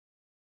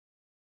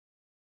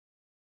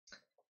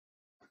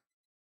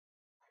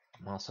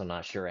 I'm also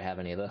not sure I have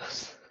any of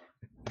those.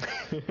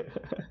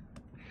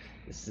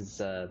 This is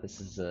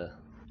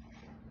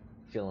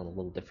feeling a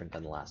little different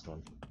than the last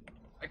one.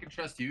 I can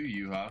trust you,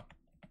 Yuha.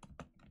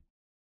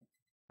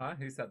 Huh?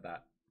 Who said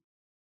that?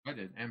 I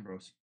did,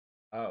 Ambrose.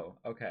 Oh,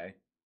 okay.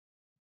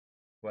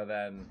 Well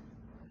then,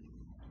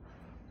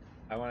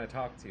 I want to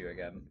talk to you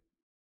again.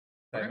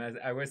 Okay.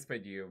 I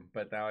whispered you,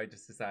 but now I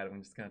just decided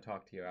I'm just going to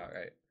talk to you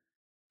outright.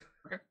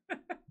 Okay.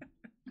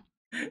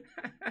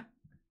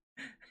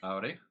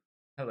 Howdy.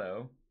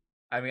 Hello.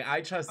 I mean,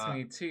 I trust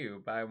me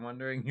too, but I'm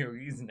wondering your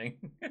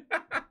reasoning.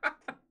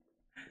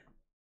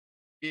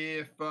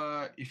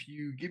 If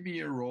you give me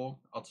your role,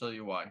 I'll tell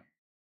you why.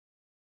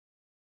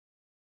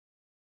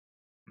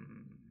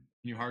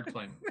 You hard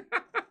claim.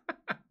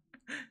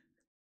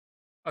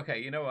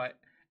 Okay, you know what?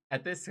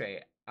 At this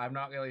rate, I'm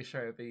not really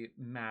sure if it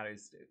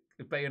matters.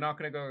 But you're not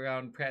going to go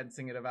around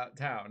prancing it about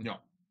town. No.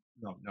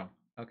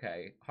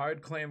 Okay,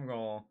 hard claim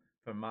roll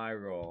for my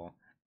role.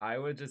 I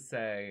would just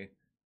say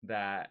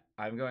that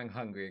I'm going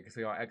hungry because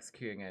we aren't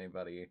executing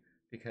anybody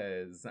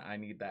because I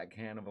need that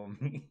cannibal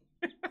meat.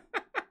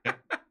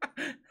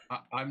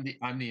 I'm the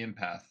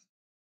empath.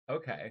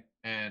 Okay.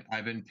 And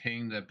I've been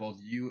pinged that both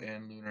you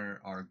and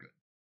Lunar are good.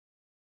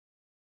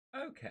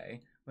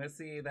 Okay. Let's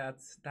see,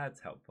 that's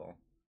helpful.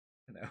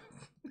 You know.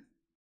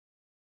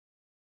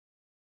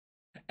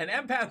 An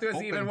empath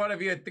was even one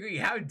of your three.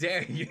 How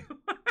dare you?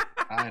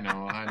 I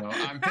know.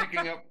 I'm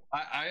picking up.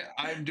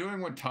 I'm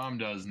doing what Tom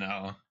does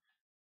now.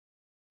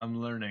 I'm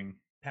learning.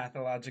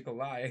 Pathological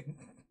lie.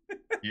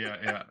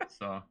 Yeah.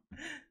 So,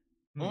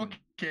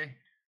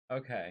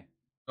 okay.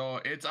 So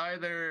it's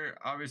either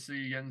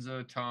obviously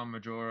Yenza, Tom,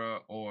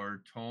 Majora,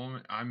 or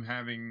Tome. I'm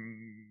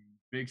having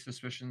big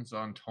suspicions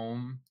on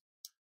Tome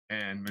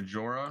and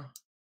Majora.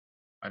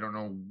 I don't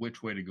know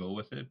which way to go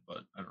with it,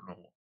 but I don't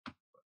know. But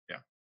yeah.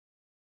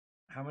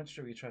 How much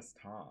do we trust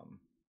Tom?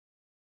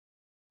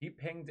 He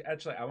pinged.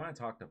 Actually, I want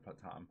to talk to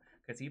Tom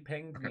because he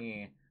pinged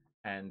me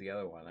and the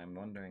other one. I'm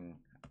wondering,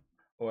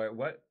 or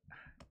what?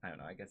 I don't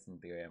know. I guess in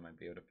theory I might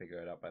be able to figure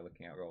it out by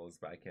looking at rolls,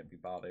 but I can't be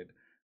bothered.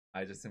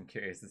 I just am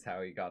curious as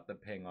how he got the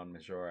ping on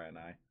Majora and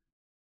I.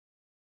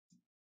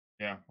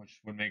 Yeah,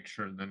 which would make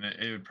sure then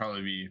it would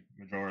probably be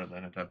Majora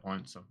then at that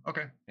point. So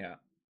okay. Yeah.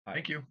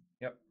 Thank you.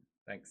 Yep.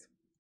 Thanks.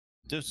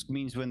 Dusk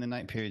means when the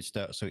night period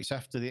starts, so it's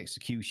after the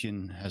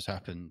execution has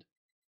happened,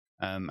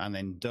 and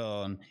then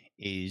dawn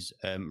is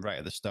right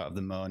at the start of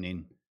the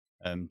morning,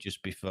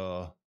 just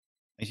before.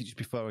 Is it just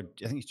before?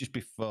 I think it's just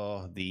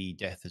before the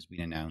death has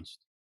been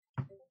announced.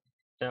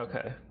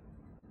 Okay.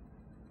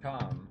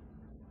 Tom,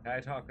 can I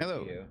talk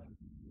to you?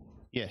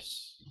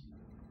 Yes.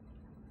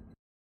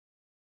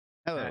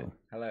 Hello.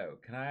 Hello.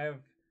 Can I have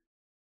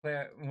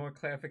more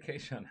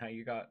clarification on how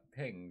you got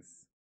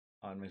pings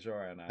on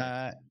Majora and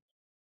I?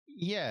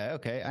 Yeah,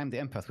 okay. I'm the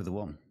empath with the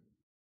 1.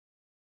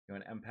 You're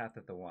an empath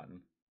with the 1.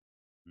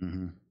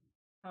 Mm-hmm.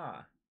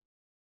 Huh.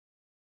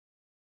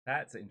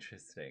 That's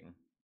interesting.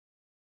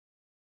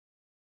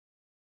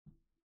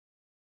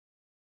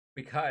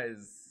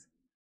 Because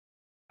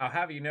I'll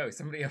have you know,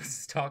 somebody else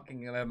is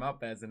talking them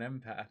up as an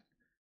empath.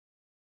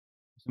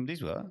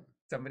 Somebody's what?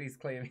 Somebody's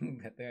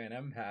claiming that they're an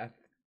empath.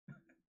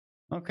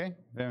 Okay,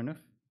 fair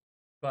enough.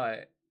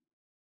 But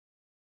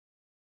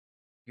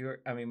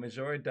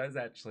Majora does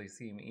actually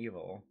seem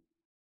evil.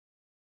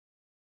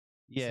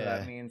 Yeah. So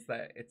that means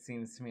that it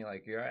seems to me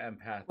like you're an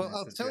empath. Well,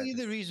 I'll tell you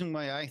the reason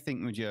why I think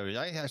Majora.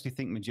 I actually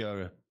think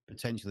Majora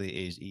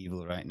potentially is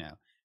evil right now.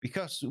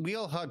 Because we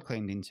all hard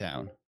claimed in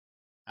town,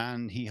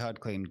 and he hard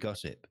claimed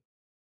gossip.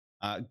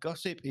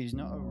 Gossip is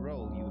not a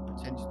role you would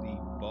potentially,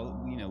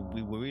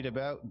 be worried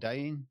about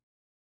dying.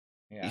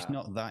 Yeah. It's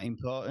not that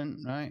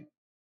important, right?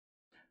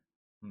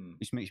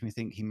 Which makes me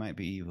think he might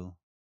be evil.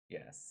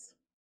 Yes.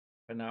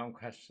 But now I'm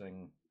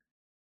questioning.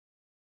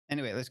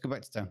 Anyway, let's go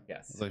back to town.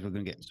 Yes. Otherwise, we're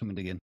going to get summoned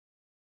again.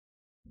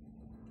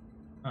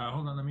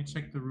 Hold on, let me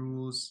check the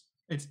rules.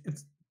 Can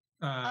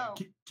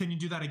you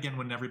do that again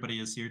when everybody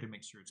is here to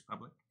make sure it's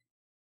public?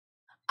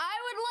 I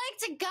would like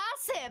to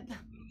gossip.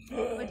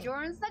 But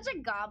Jordan's such a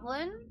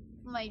goblin.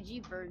 My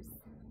jeepers.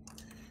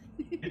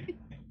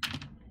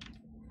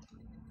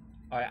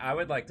 I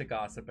would like to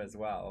gossip as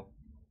well.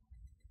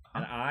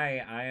 And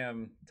I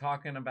am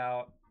talking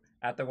about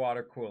at the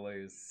water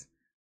coolers.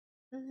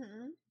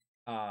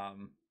 That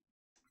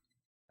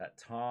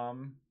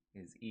Tom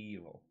is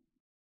evil.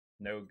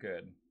 No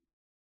good.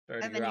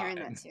 Dirty, I've been rotten.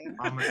 hearing that too.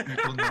 Thomas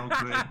people no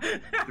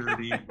good,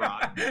 dirty,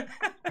 rotten.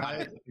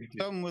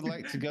 Tom would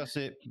like to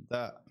gossip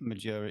that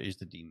Majora is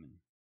the demon.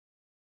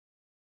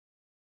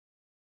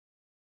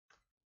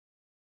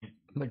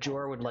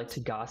 Majora would like to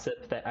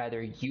gossip that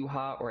either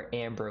Yuha or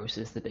Ambrose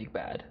is the big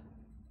bad.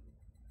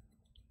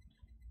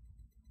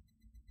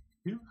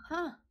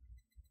 Huh.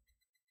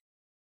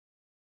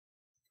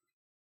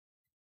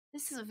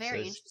 This is a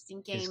very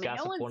interesting game, and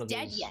no one's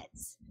dead yet.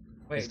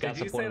 Wait, did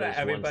you say that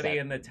everybody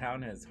in the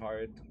town has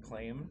hard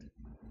claimed?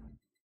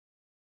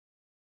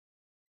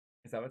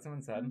 Is that what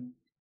someone said?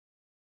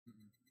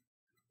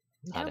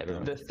 Not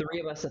everyone. The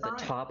three of us at the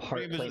top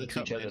hard claimed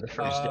each other the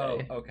first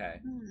day. Okay.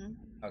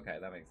 Okay,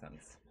 that makes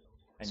sense.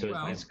 And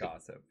so use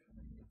gossip.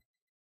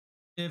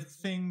 If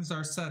things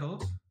are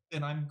settled,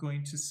 then I'm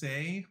going to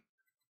say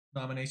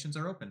nominations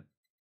are open.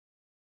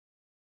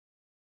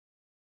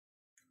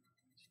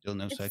 Still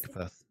no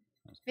psychopath.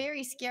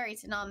 Very scary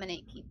to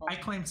nominate people. I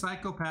claim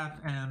psychopath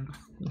and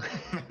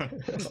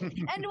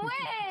and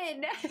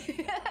win!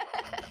 Yay!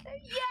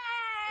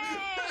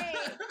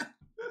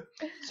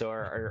 So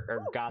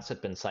our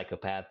gossip and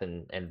psychopath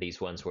and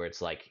these ones where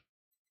it's like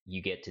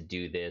you get to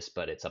do this,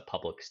 but it's a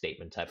public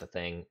statement type of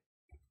thing.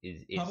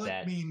 Is public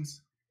that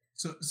means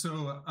so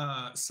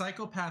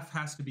psychopath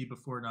has to be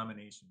before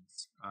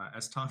nominations.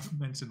 As Tom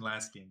mentioned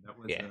last game, that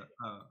was a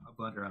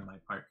blunder on my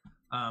part.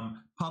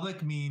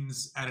 Public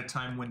means at a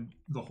time when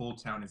the whole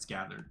town is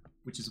gathered,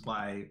 which is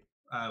why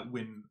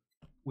when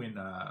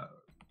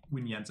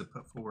Yenza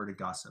put forward a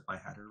gossip, I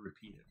had her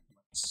repeat it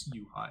once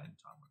Yuha and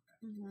Tom were back.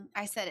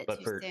 I said it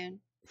too soon.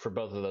 For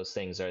both of those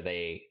things, are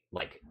they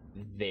like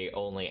they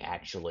only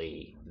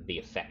actually the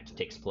effect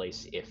takes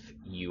place if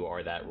you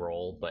are that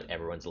role, but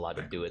everyone's allowed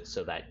to do it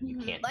so that you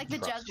can't like the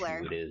juggler.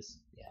 Who it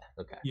is. Yeah.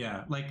 Okay.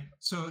 Yeah, like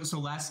so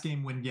last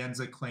game when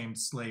Yenza claimed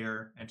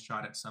Slayer and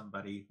shot at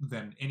somebody,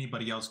 then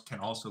anybody else can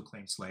also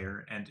claim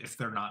Slayer, and if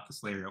they're not the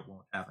Slayer, it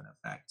won't have an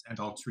effect. And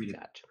I'll treat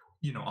it,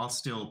 I'll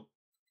still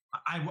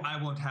I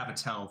won't have a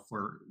tell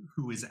for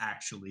who is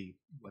actually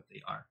what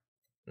they are.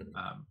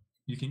 Mm-hmm.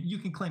 You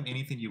can claim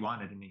anything you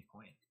want at any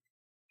point.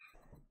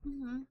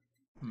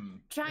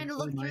 Trying to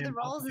look through the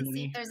roles and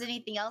see if there's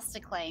anything else to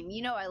claim.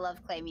 You know I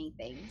love claiming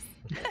things.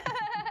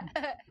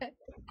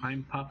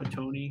 I'm Papa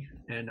Tony,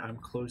 and I'm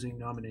closing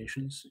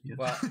nominations. Yeah.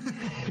 Well,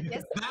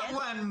 that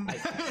one.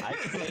 I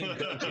claim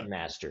Dungeon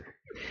Master.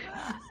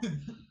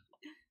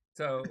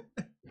 So,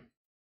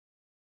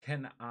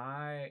 can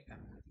I'm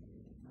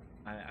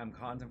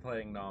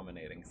contemplating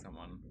nominating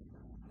someone.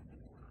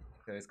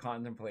 There's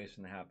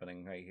contemplation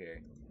happening right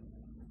here.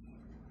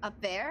 Up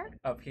there?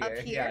 Up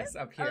here? Yes,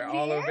 up here. Up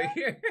all here? Over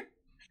here.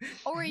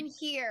 Or in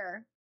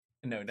here?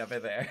 No, never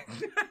there.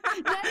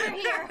 Never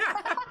here.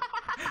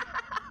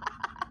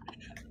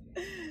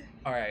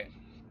 All right.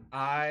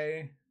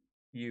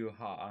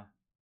 Yuha,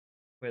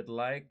 would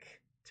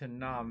like to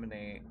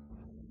nominate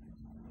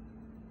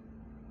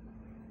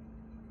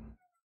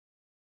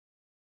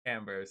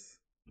Ambrose.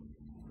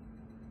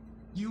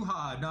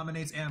 Yuha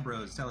nominates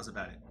Ambrose. Tell us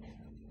about it.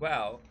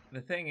 Well,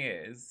 the thing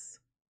is,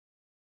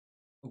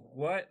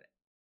 what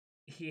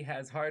he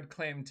has hard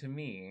claimed to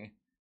me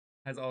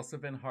has also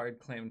been hard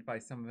claimed by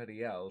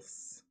somebody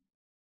else.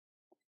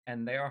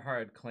 And their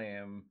hard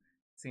claim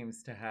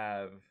seems to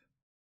have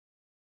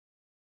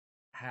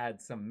had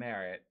some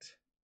merit.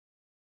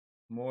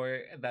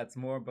 That's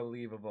more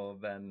believable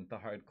than the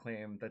hard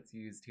claim that's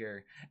used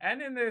here.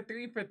 And in their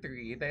 3 for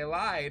 3, they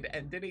lied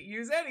and didn't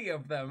use any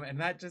of them, and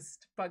that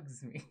just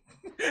bugs me.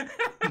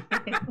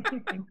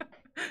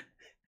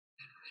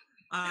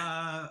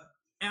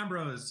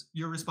 Ambrose,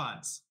 your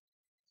response.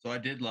 So I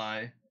did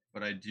lie,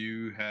 but I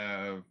do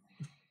have,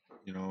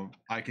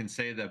 I can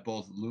say that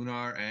both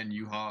Lunar and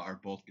Yuha are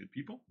both good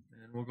people,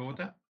 and we'll go with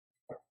that.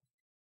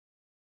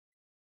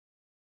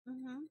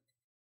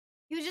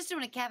 He was just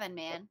doing a Kevin,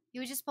 man. He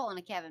was just pulling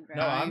a Kevin, bro.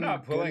 No, I'm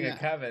not pulling a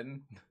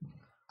Kevin.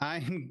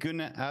 I'm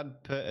gonna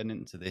add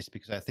pertinent to this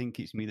because I think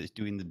it's me that's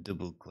doing the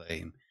double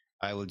claim.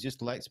 I will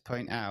just like to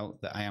point out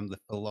that I am the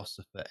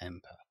philosopher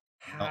empath,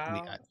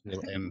 not the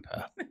actual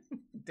empath.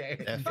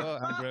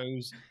 Therefore,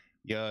 Ambrose,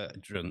 you're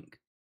drunk.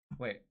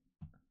 Wait.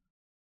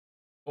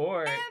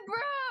 Or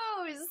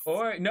Ambrose!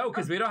 Or no,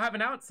 because we don't have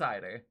an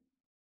outsider.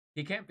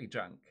 He can't be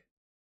drunk.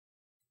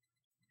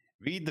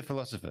 Read the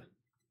philosopher.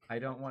 I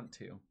don't want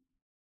to.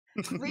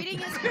 Reading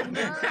is for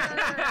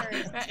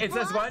nerds. It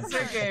says once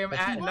per game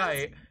at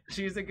night,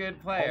 choose a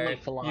good player.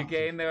 You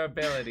gain their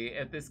ability.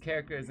 If this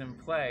character is in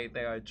play,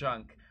 they are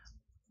drunk.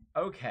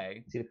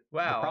 Okay. See,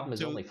 well, the problem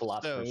is only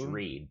philosophers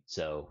read,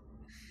 so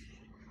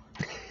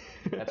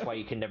that's why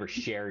you can never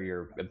share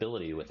your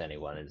ability with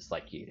anyone. It's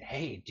like,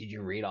 hey, did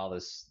you read all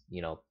this?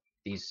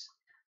 These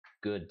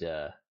good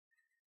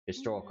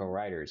historical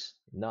writers.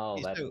 No,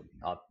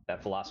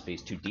 that philosophy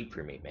is too deep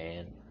for me,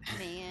 man.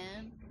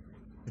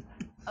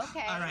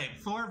 Okay. All right,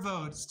 4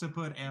 votes to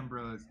put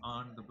Ambrose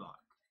on the block.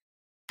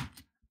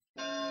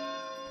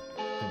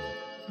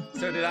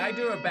 So did I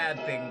do a bad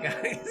thing,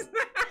 guys?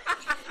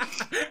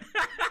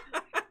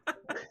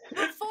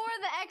 Before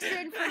the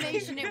extra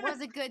information, it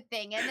was a good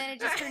thing, and then it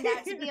just turned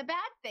out to be a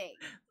bad thing.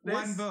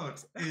 1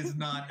 vote is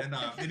not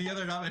enough. Any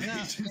other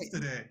nominations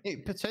today?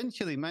 It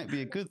potentially might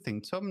be a good thing.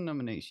 Tom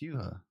nominates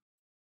Yuha.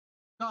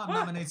 Tom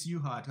nominates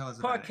Yuha. Tell us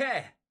about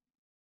it.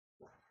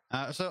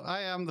 So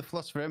I am the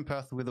philosopher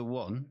empath with a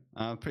 1.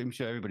 I'm pretty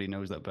sure everybody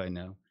knows that by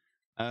now.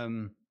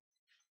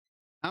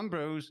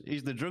 Ambrose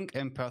is the drunk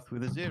empath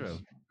with a 0,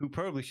 who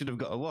probably should have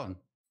got a 1,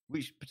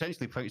 which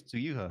potentially points to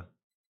Yuha.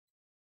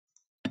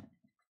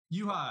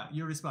 Yuha,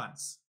 your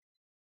response.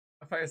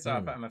 First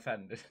off, I'm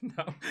offended.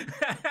 No.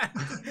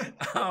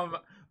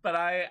 But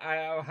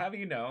I'll have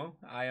you know,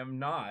 I am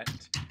not.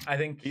 I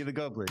think you're the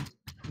goblin.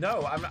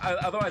 No,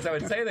 otherwise I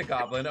would say the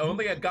goblin.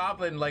 Only a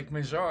goblin like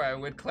Majora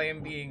would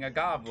claim being a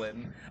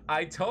goblin.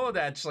 I told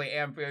actually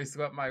Ambrose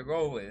what my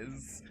role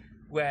is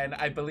when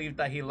I believed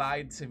that he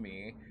lied to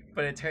me,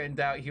 but it turned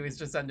out he was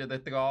just under the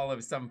thrall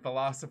of some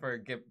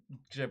philosopher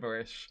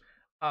gibberish.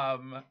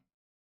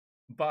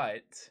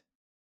 But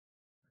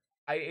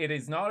it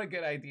is not a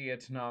good idea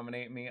to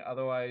nominate me,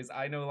 otherwise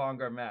I no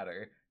longer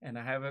matter, and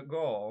I have a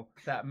goal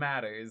that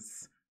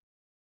matters.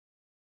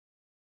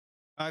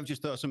 I've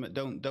just thought something.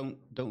 Don't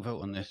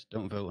vote on this.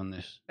 Don't vote on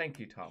this. Thank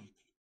you, Tom.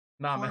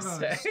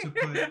 Namaste.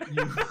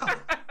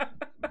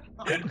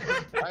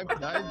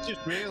 I've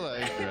just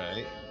realised,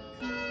 right?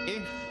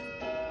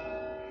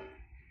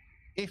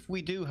 If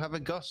we do have a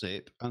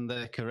gossip and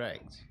they're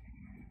correct,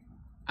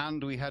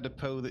 and we had a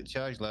Poe that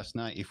charged last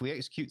night, if we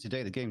execute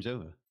today, the game's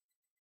over.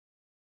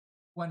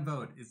 One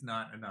vote is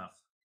not enough.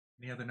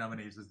 Any other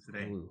nominations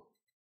today? Ooh.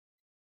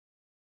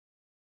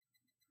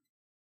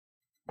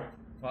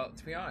 Well,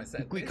 to be honest,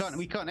 we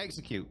can't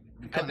execute.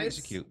 We can't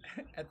execute.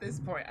 At this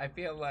point, I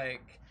feel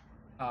like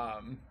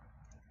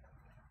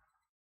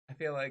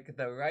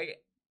the right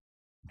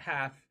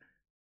half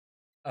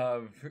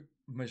of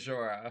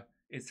Majora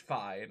is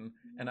fine,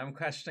 and I'm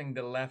questioning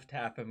the left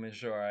half of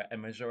Majora,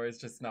 and Majora is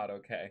just not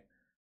okay.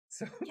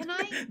 So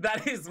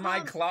that is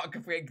my clock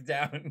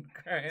breakdown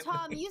currently.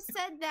 Tom, you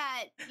said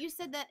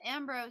that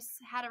Ambrose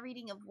had a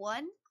reading of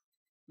 1.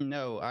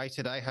 No, I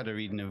said I had a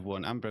reading of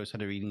 1. Ambrose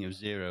had a reading of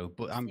 0,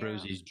 but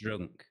Ambrose is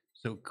drunk,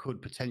 so it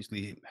could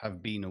potentially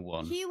have been a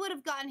 1. He would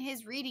have gotten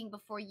his reading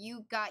before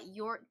you got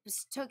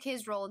took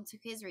his roll and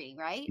took his reading,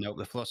 right? No,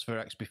 the Philosopher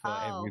acts before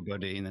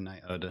everybody in the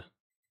Night Order.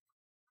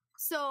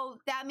 So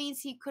that means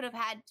he could have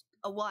had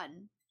a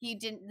 1. He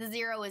didn't. The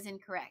 0 is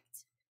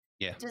incorrect.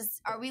 Yeah.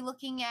 Are we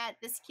looking at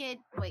this kid?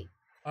 Wait.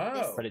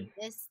 Oh.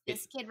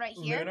 This kid right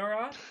here.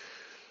 Lunaroth?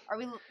 Are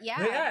we?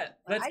 Yeah. Yeah.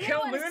 Let's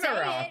kill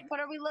Lunaroth. But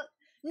are we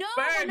No,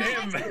 burn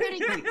him.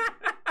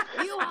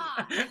 You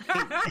are.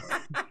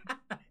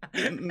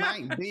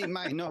 It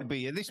might not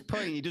be. At this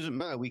point, it doesn't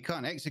matter. We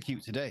can't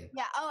execute today.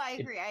 Yeah. Oh, I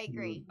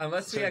agree.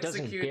 Unless we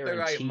execute the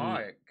right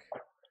mark.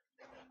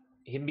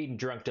 Him being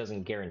drunk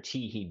doesn't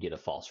guarantee he'd get a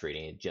false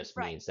reading. It just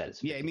means that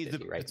it's 50-50, it means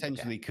right?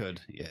 potentially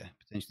could. Yeah,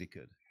 potentially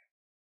could.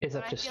 It's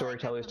up to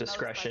storyteller's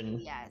discretion.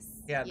 Yes.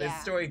 Yeah, the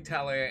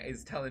storyteller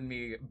is telling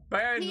me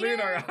burn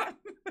Lunaroth.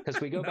 Because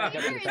we go back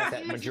up to the fact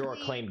that Majora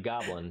claimed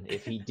Goblin.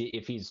 If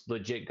he's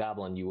legit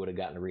Goblin, you would have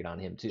gotten a read on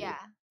him too. Yeah.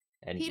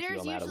 And if you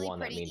roll out of 1,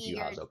 that means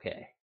Yuha's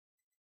okay.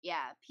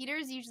 Yeah,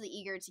 Peter's usually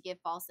eager to give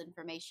false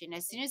information.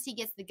 As soon as he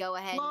gets the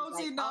go-ahead,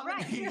 he's like, all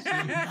right.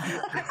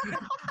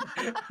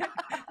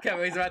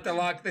 He's about to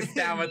lock this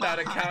down without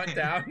a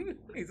countdown.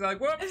 He's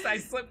like, whoops, I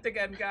slipped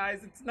again,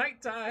 guys. It's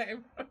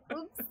nighttime.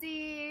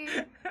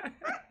 Oopsie.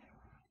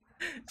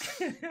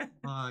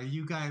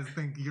 You guys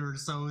think you're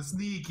so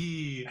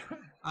sneaky.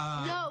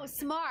 No,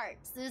 smart.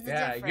 There's a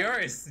yeah, difference.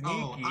 You're sneaky.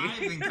 Oh, I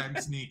think I'm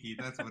sneaky.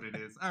 That's what it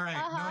is. All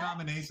right, no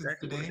nominations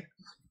today.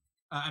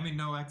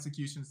 No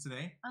executions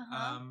today.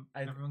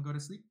 Everyone go to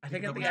sleep. I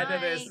think at the end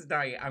of this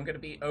night, I'm going to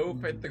be 0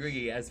 for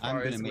 3 as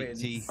far as wins. I'm going to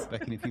make tea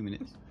back in a few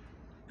minutes.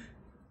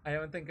 I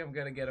don't think I'm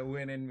going to get a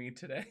win in me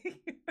today.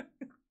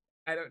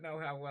 I don't know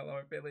how well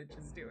our village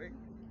is doing.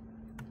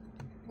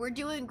 We're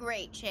doing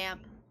great, champ.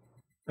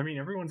 I mean,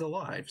 everyone's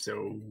alive,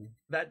 so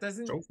that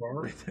doesn't. So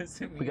far, that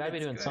doesn't mean we gotta be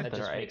doing good. something that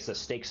just right. makes the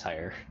stakes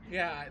higher.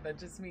 Yeah, that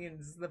just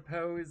means the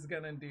Poe is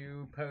gonna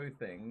do Poe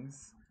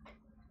things.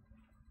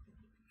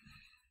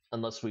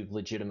 Unless we've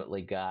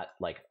legitimately got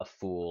like a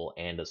fool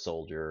and a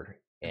soldier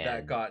and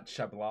that got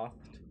Shublothed.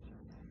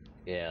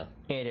 Yeah.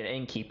 And an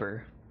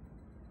innkeeper.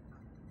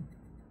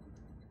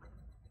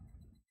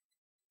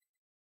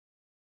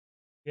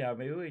 Yeah,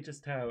 maybe we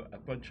just have a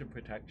bunch of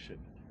protection.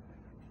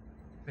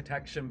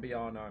 Protection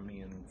beyond our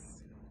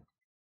means.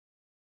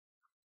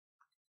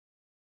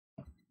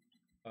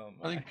 Oh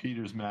my. I think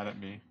Peter's mad at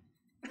me.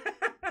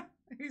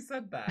 Who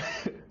said that?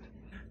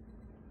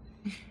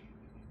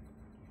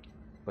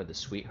 For the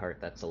sweetheart,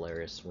 that's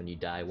hilarious. When you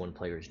die, one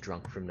player is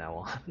drunk from now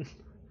on.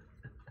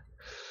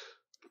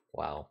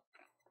 Wow.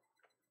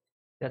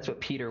 That's what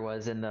Peter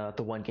was in the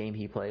one game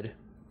he played.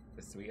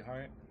 The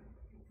sweetheart?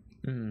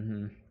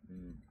 Mm-hmm.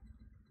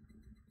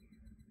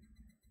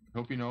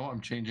 Hope you know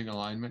I'm changing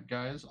alignment,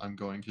 guys. I'm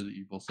going to the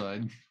evil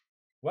side.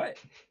 What?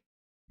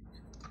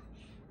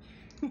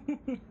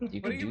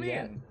 You what do you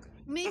mean?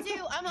 Me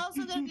too. I'm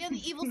also going to be on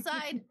the evil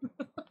side.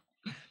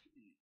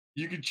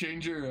 You could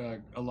change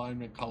your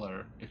alignment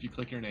color if you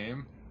click your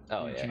name.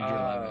 Oh, you yeah. Change your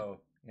alignment.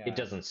 Yeah. It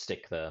doesn't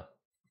stick, though.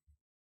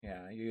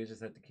 Yeah, you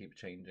just have to keep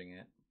changing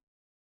it.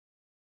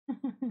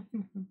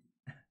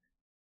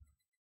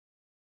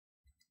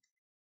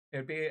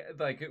 It'd be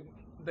like,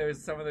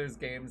 there's some of those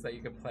games that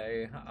you could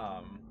play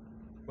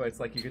where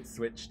it's like you could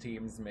switch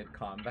teams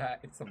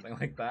mid-combat. It's something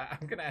like that.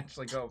 I'm gonna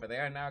actually go over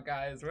there now,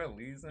 guys. We're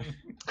losing.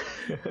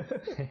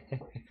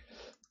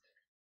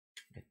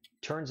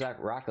 It turns out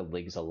Rocket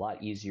League's a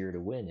lot easier to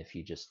win if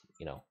you just,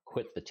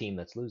 quit the team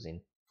that's losing.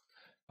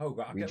 Oh,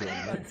 Rocket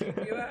League lets you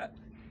do that?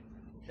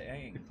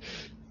 Dang.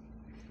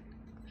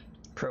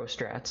 Pro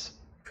strats.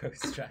 Pro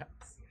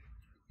strats.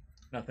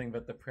 Nothing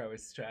but the pro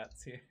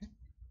strats here.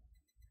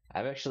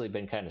 I've actually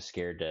been kind of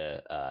scared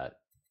to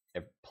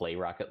play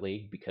Rocket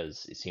League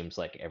because it seems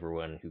like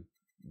everyone who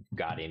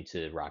got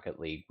into Rocket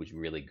League was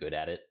really good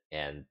at it,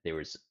 and there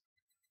was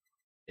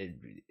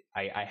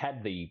I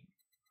had the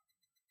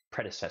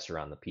predecessor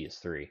on the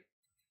PS3.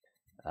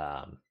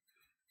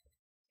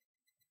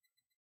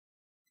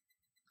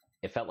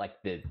 It felt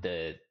like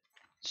the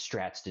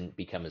strats didn't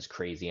become as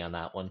crazy on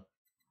that one.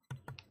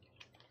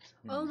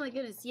 Oh my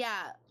goodness,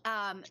 yeah.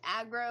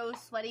 Aggro,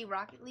 sweaty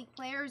Rocket League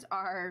players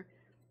are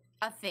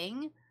a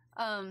thing.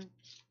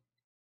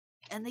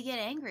 And they get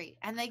angry.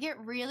 And they get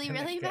really,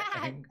 really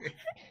mad.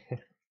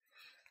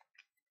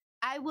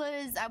 I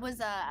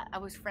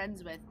was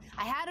friends with.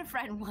 I had a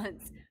friend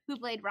once who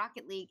played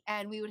Rocket League,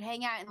 and we would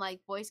hang out in like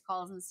voice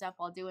calls and stuff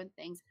while doing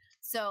things.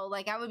 So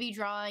like I would be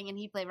drawing and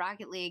he'd play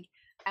Rocket League,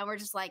 and we're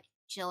just like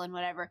chilling,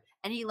 whatever.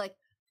 And he like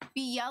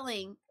be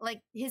yelling,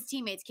 like his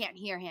teammates can't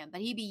hear him,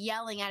 but he'd be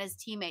yelling at his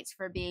teammates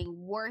for being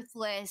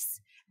worthless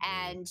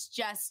and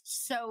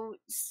just so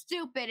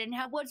stupid and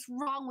what's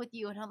wrong with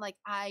you? And I'm like,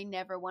 I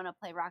never want to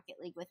play Rocket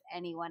League with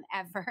anyone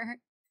ever.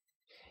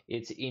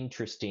 It's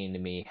interesting to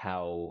me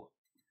how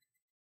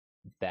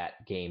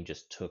that game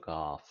just took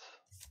off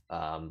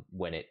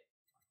when it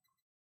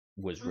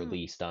was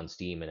released on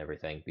Steam and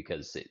everything,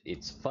 because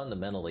it's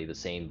fundamentally the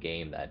same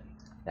game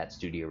that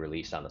studio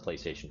released on the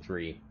PlayStation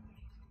 3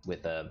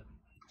 with a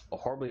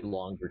horribly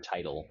longer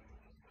title.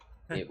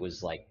 It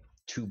was like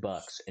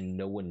 $2 and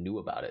no one knew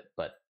about it,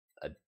 but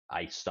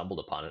I stumbled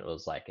upon it. It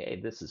was like, hey,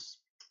 this is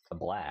a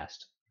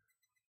blast.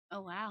 Oh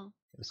wow.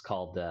 It was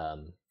called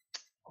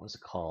what was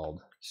it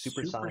called?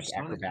 Supersonic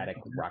Acrobatic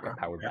Rocket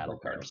Powered Battle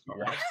Cars.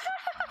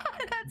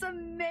 That's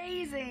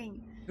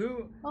amazing.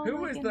 Who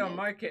was the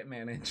market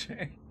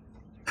manager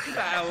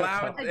that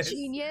allowed a this?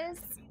 Genius.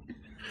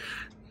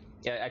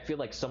 Yeah, I feel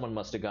like someone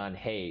must have gone,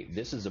 hey,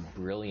 this is a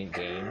brilliant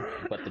game,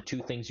 but the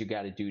two things you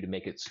got to do to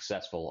make it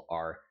successful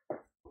are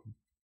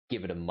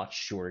give it a much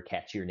shorter,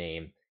 catchier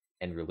name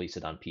and release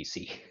it on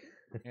PC.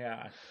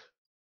 Yeah.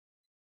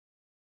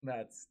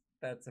 That's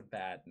a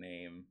bad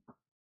name.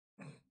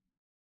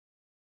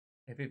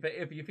 If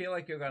you feel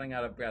like you're running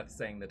out of breath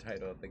saying the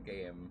title of the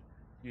game,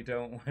 you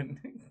don't want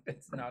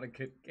it's not a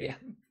good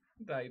game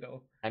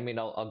title. I mean,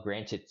 I'll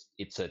grant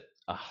it's a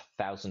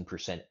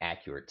 1,000%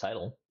 accurate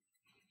title.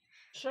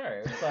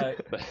 Sure,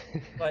 but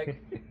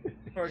like,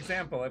 for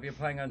example, if you're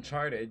playing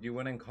Uncharted, you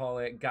wouldn't call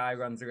it "Guy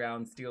runs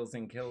around, steals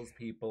and kills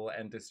people,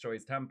 and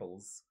destroys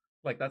temples."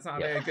 Like, that's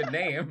not a very good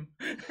name.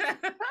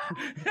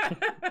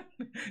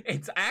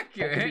 It's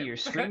accurate. That could be your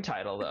stream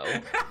title,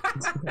 though.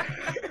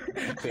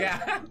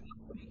 Yeah.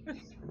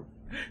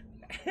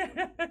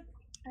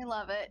 I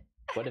love it.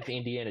 What if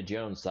Indiana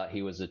Jones thought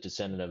he was a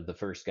descendant of the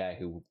first guy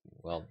who,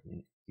 well,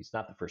 he's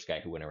not the first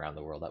guy who went around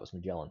the world. That was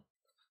Magellan.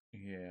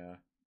 Yeah.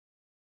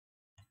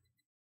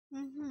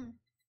 Mm-hmm.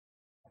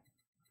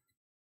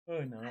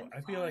 Oh no,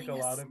 I feel like a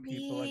lot of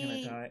people are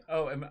gonna die.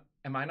 Oh,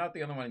 am I not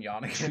the only one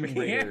yawning?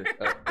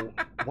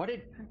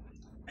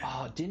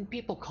 Didn't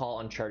people call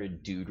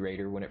Uncharted Dude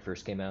Raider when it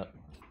first came out?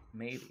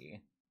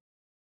 Maybe.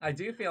 I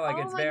do feel like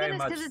it's very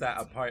much set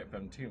apart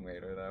from Tomb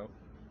Raider, though.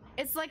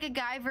 It's like a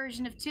guy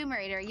version of Tomb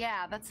Raider.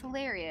 Yeah, that's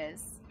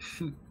hilarious.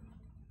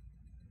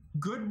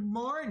 Good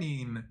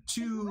morning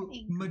to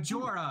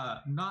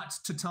Majora, not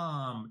to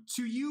Tom,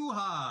 to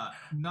Yuha,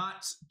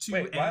 not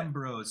to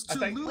Ambrose, to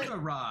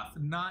Lunaroth,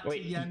 not to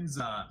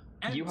Yenza,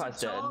 and Yuha's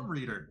to dead. Tom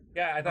Reader.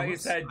 Yeah, I thought you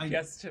said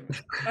yes to me.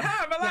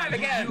 I'm alive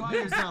again!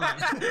 You're still alive.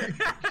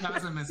 That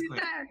was a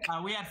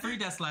misclick. We had 3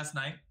 deaths last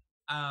night.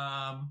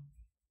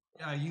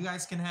 You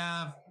guys can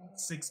have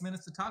 6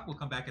 minutes to talk. We'll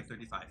come back at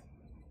 35.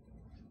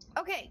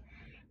 Okay.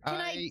 Can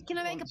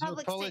I make a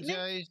public statement?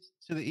 Apologize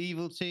to the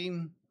evil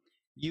team.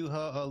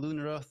 Yuha or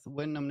Lunaroth,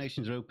 when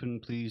nominations are open,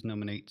 please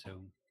nominate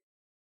Tome.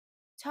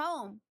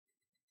 Tome,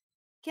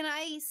 can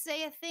I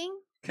say a thing?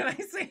 Can I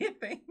say a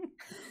thing?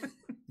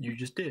 You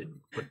just did.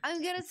 But...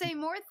 I'm going to say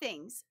more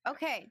things.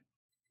 Okay.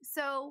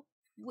 So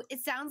it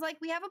sounds like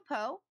we have a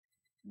Poe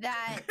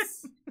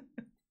that's...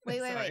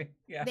 wait.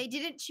 Yeah. They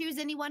didn't choose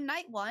anyone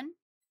night 1.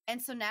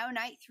 And so now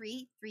night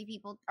 3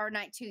 people, or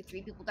night 2,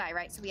 3 people die,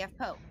 right? So we have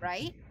Poe,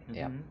 right?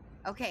 Yeah.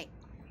 Okay.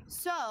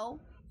 So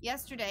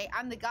yesterday,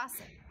 I'm the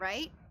gossip,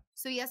 right?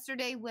 So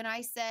yesterday when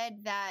I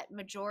said that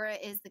Majora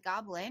is the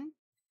goblin,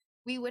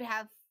 we would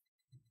have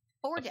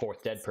 4 a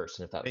 4th dead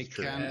person if that was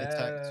true. They can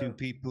attack 2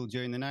 people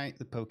during the night.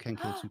 The Poe can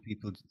kill 2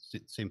 people,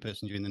 same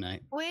person during the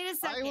night. Wait a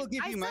second. I will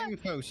give you my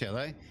info, shall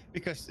I?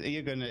 Because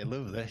you're going to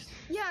love this.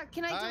 Yeah,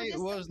 can I do this? I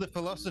was the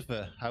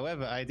philosopher.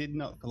 However, I did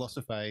not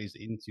philosophize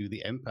into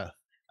the empath.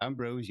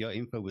 Ambrose, your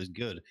info was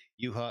good.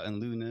 Yuha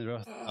and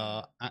Lunaroth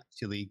are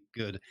actually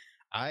good.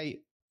 I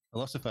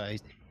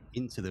philosophized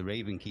into the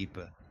Raven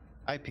Keeper.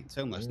 I picked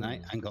Tome last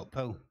night and got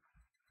Poe.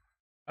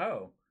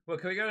 Oh, well,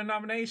 can we go to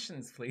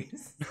nominations,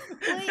 please?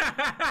 Wait.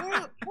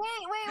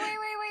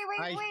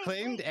 I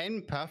claimed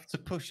empath to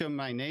push on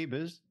my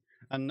neighbors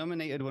and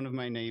nominated one of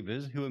my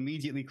neighbors who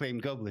immediately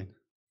claimed Goblin.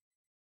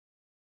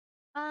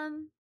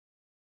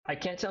 I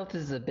can't tell if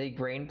this is a big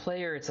brain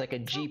play or it's like a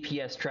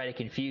GPS try to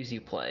confuse you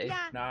play. Yeah,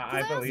 nah,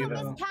 I believe also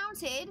him.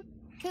 miscounted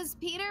because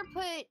Peter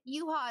put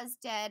Yuha's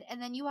dead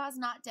and then Yuha's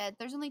not dead.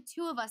 There's only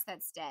 2 of us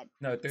that's dead.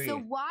 No, 3. So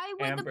why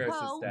would Ambrose the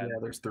Poe? is dead. Yeah,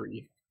 there's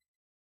 3.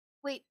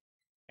 Wait,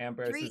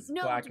 Ambrose 3? is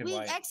No, black and we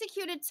white.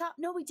 executed Tom.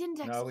 No, we didn't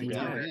execute No, we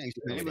Tom.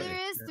 didn't. There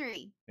is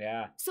 3.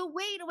 Yeah. So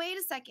wait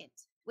a second.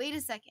 Wait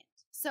a second.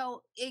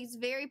 So it's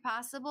very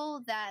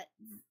possible that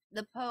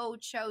the Poe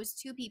chose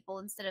 2 people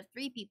instead of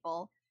 3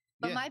 people.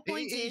 But my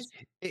point is,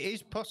 it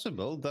is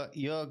possible that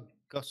your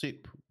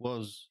gossip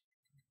was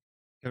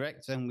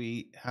correct, and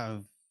we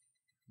have.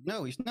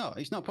 No, it's not.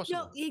 It's not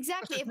possible. no,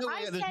 exactly. If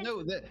I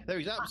said, there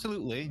is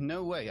absolutely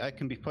no way I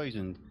can be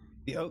poisoned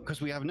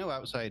because we have no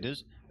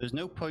outsiders. There's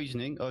no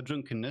poisoning or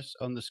drunkenness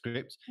on the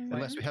script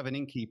unless we have an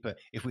innkeeper.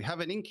 If we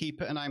have an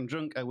innkeeper and I'm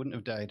drunk, I wouldn't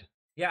have died.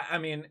 Yeah, I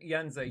mean,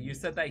 Yenza, you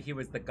said that he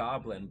was the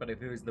goblin, but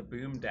if he was the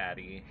boom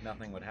daddy,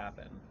 nothing would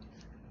happen.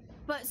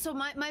 But so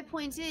my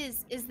point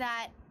is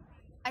that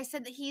I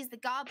said that he's the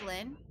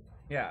goblin.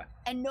 Yeah.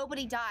 And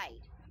nobody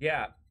died.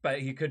 Yeah,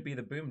 but he could be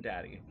the boom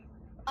daddy.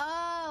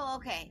 Oh,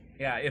 okay.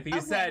 Yeah, if you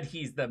said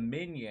he's the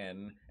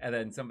minion and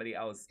then somebody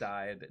else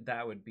died,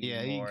 that would be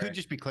Yeah, more... he could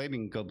just be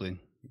claiming goblin.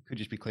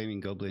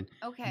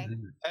 Okay.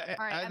 All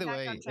right, Either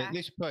way, at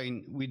this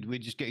point, we're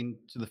just getting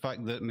to the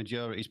fact that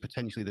Majora is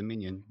potentially the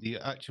minion. The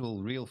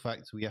actual real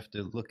fact we have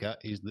to look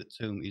at is that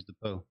Tomb is the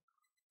Poe.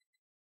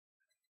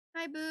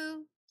 Hi,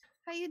 Boo.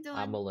 How you doing?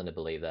 I'm willing to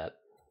believe that.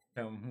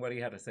 What do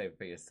you have to say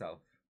for yourself?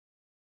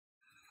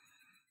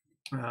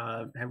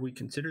 Have we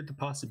considered the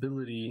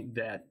possibility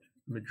that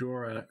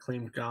Majora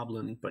claimed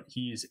Goblin, but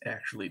he's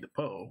actually the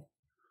Poe?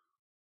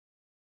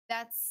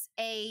 That's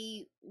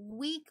a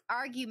weak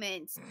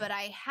argument, but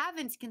I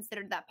haven't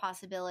considered that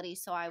possibility,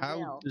 so I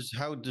will.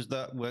 How does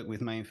that work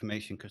with my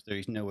information? Because there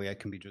is no way I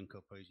can be drunk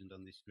or poisoned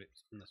on this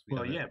script unless we.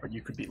 Well, yeah, but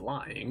you could be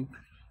lying.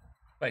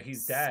 But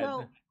he's dead.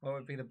 So, what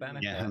would be the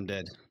benefit? Yeah, I'm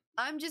dead.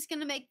 I'm just going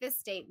to make this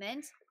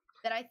statement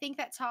that I think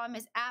that Tom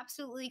is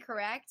absolutely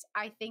correct.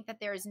 I think that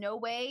there is no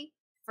way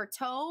for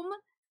Tom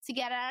to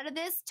get out of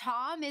this.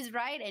 Tom is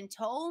right and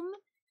Tom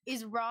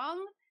is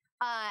wrong.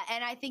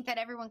 And I think that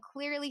everyone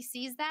clearly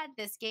sees that.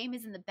 This game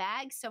is in the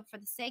bag. So for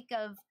the sake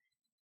of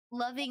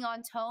loving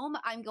on Tom,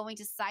 I'm going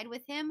to side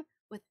with him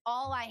with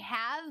all I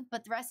have.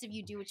 But the rest of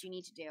you do what you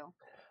need to do.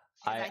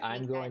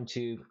 I'm going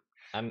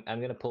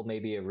to pull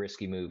maybe a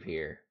risky move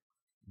here,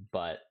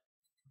 but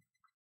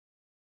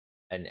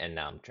and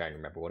now I'm trying to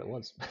remember what it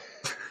was.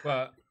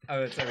 Well,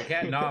 so we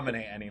can't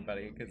nominate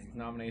anybody because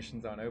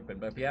nominations aren't open.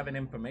 But if you have an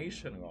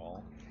information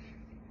roll,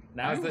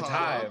 now's the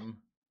time.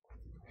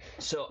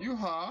 So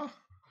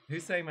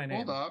who's saying my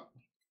name? Hold up.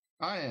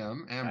 I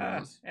am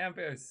Ambrose.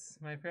 Ambrose,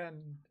 my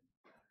friend.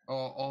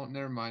 Oh,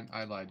 never mind.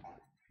 I lied.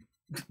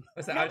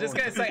 Listen, I'm just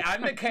gonna say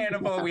I'm the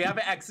cannibal. We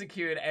haven't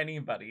executed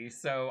anybody,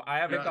 so I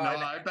haven't gone.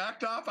 No, I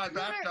backed off. I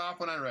backed off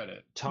when I read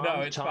it. Tom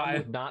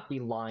would not be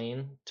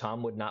lying.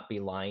 Tom would not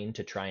be lying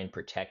to try and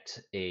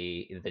protect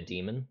the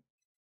demon,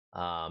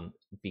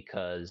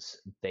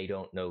 because they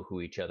don't know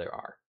who each other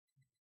are.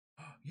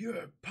 You're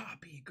a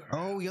poppy grower.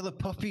 Oh, you're the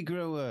poppy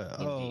grower.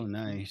 Indeed. Oh,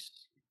 nice.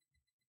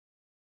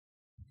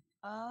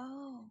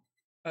 Oh.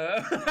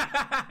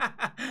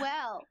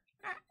 Well.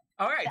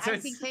 All right, so I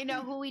think they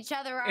know who each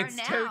other are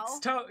now. It's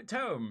Tome.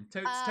 Tome.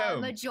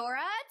 Majora,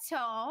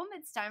 Tome,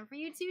 it's time for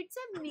you two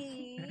to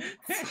meet.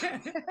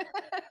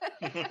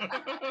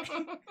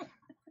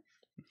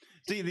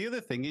 See, the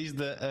other thing is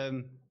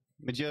that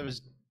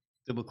Majora's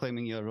double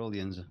claiming your role,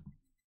 Yenza.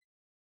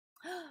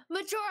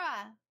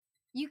 Majora,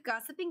 you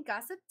gossiping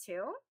gossip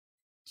too?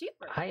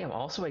 Jeepers. I am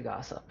also a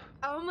gossip.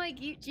 Oh my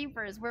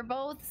jeepers, we're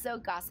both so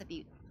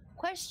gossipy.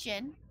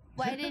 Question,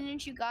 why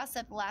didn't you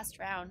gossip last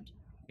round?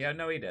 Yeah,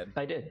 no, he did.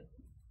 I did.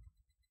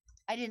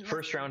 I didn't.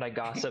 First round, I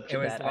gossiped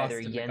that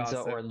either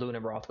Yenza or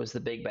Lunabroth was the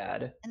big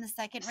bad. In the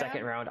second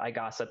round, I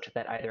gossiped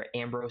that either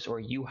Ambrose or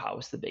Yuha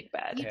was the big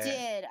bad. You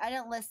did. I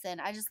didn't listen.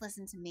 I just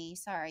listened to me.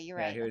 Sorry, you're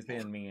right. Yeah, he was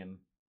being mean.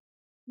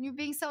 You're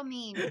being so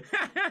mean.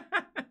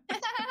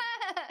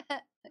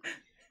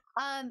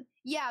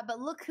 Yeah, but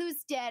look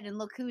who's dead and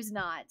look who's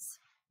not.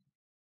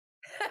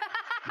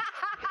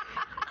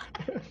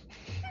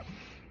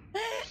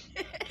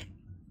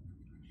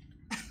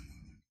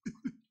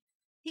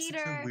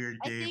 Peter,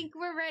 I think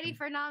we're ready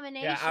for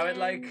nomination. Yeah, I would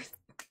like.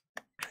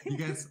 You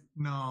guys,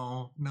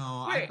 no.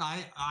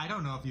 I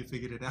don't know if you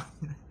figured it out.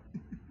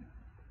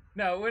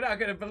 No, we're not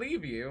gonna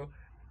believe you.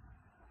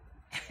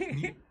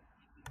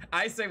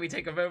 I say we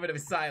take a moment of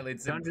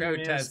silence and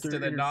protest to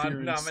the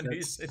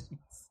non-nominations.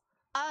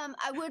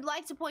 I would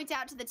like to point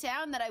out to the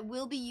town that I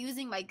will be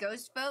using my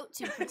ghost vote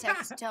to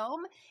protect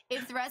Tome.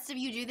 If the rest of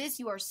you do this,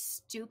 you are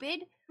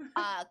stupid.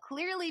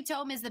 Clearly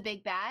Tome is the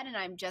big bad, and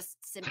I'm just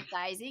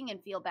sympathizing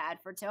and feel bad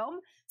for Tome.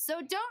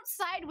 So don't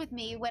side with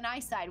me when I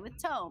side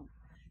with Tome.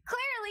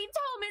 Clearly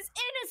Tome is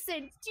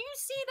innocent. Do you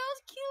see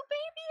those cute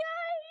baby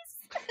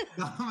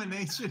eyes?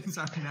 Nominations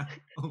are now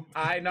open.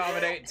 I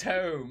nominate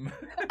Tome.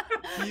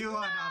 You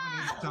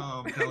nominate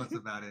Tome. Tell us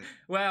about it.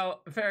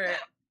 Well,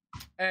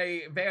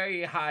 a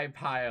very high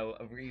pile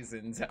of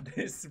reasons at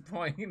this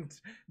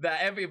point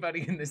that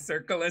everybody in the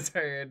circle has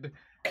heard,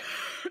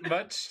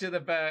 much to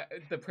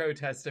the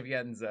protest of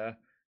Yenza.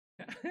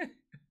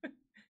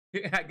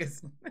 I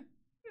guess,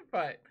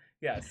 but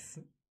yes,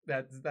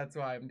 that's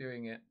why I'm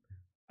doing it.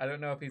 I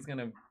don't know if he's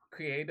gonna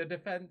create a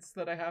defense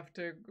that I have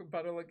to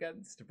rebuttal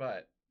against,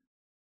 but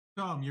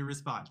Tom, your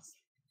response.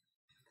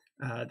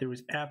 There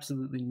was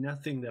absolutely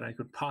nothing that I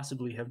could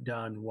possibly have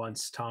done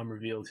once Tom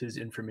revealed his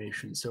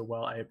information. So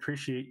while I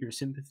appreciate your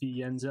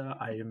sympathy, Yenza,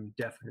 I am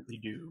definitely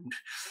doomed.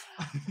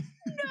 No,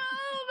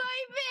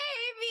 my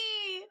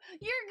baby!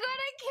 You're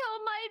gonna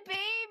kill my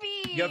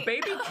baby! Your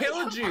baby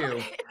killed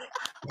you!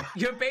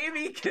 Your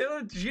baby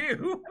killed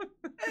you!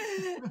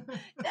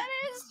 That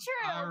is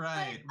true. All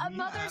right. A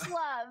mother's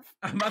love.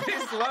 A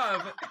mother's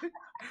love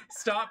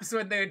stops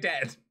when they're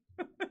dead.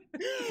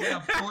 We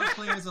have 4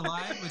 players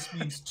alive, which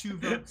means 2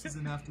 votes is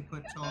enough to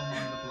put Tom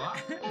on the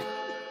block.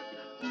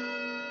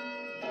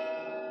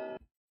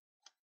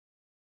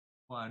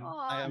 1.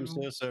 I am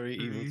so sorry,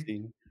 3. evil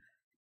team.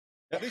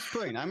 At this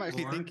point, I'm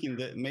actually 4. thinking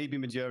that maybe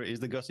Majora is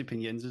the gossip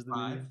and Yenza's the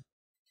 5. move.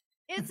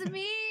 It's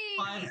me!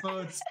 5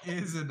 votes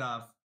is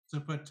enough to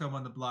put Tom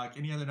on the block.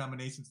 Any other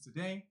nominations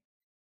today?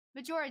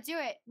 Majora, do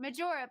it.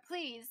 Majora,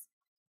 please.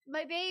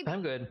 My baby.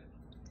 I'm good.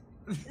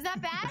 Is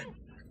that bad?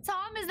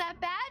 Tom, is that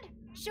bad?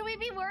 Should we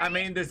be worried? I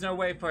mean, there's no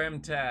way for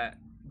him to,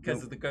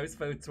 because the ghost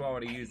votes were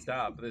already used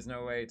up. There's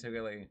no way to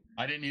really.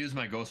 I didn't use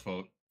my ghost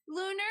vote.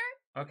 Lunar?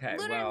 Okay,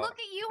 Lunar, well, look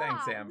at you.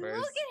 thanks, Ambers.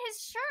 Look at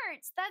his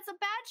shirts. That's a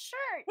bad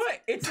shirt.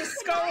 What? It's a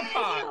skull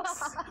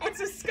fox. It's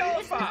a skull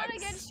It's fox. not a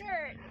good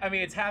shirt. I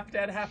mean, it's half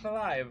dead, half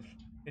alive.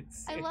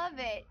 I love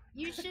it.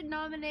 You should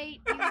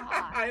nominate Yuha.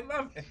 I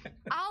love it.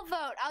 I'll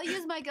vote. I'll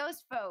use my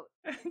ghost vote.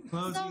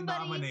 Closing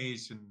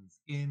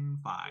nominations in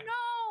 5.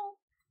 No.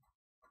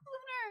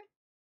 Lunar.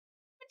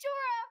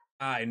 Majora.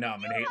 I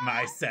nominate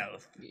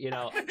myself. You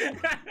know,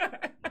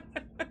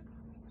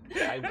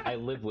 I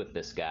live with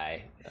this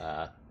guy.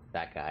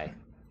 That guy.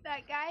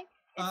 That guy.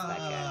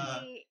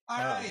 All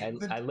right.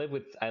 I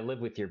live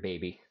with your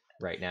baby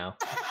right now.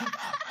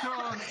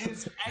 Tom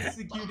is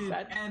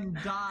executed and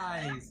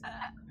dies.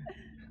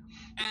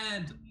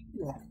 And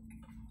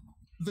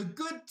the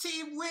good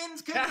team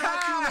wins.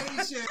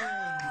 Congratulations!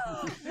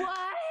 What?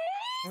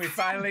 We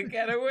finally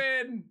get a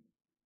win.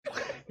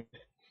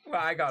 Well,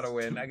 I got a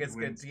win. I guess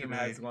good team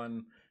has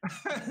one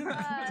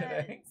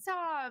today.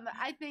 Tom,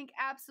 I think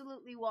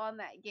absolutely won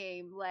that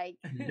game. Like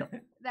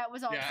that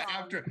was all. Yeah,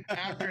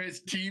 after his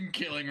team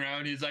killing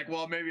round, he's like,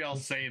 "Well, maybe I'll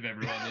save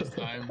everyone this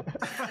time."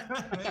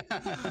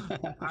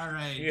 All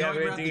right, You have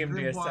going around the redeemed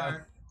yourself.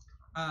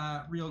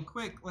 grimoire, real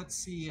quick. Let's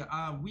see.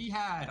 We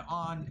had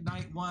on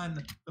night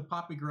 1 the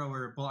Poppy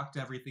Grower blocked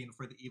everything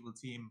for the evil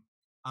team.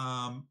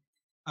 Tom,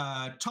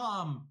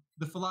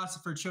 the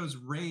philosopher, chose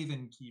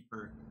Raven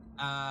Keeper,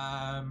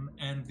 and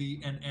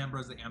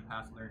Ambrose the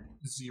empath learned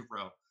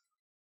 0.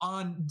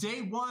 On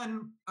day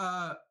 1,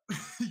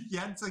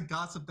 Yenza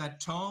gossiped that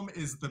Tom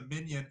is the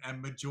minion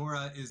and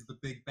Majora is the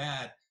big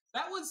bad.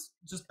 That was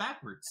just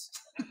backwards.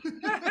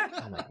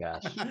 Oh my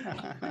gosh.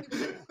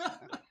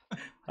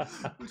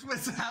 Which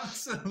was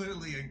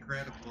absolutely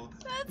incredible.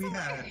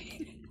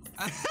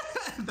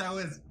 That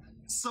was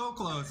so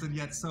close and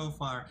yet so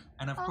far.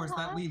 And of course,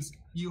 that leaves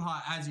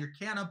Yuha as your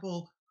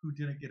cannibal, who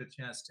didn't get a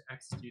chance to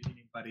execute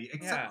anybody,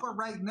 except for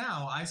right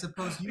now. I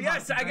suppose you.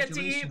 Yes, I get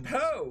to eat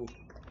Poe.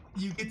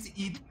 You get to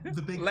eat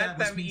the big Let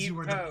bad, them which means eat you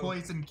are Poe. the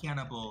poison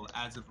cannibal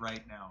as of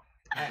right now.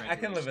 I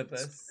can live with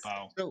this.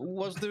 Oh. So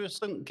was there a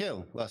sunk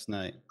kill last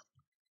night?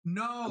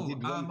 No,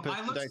 Did one person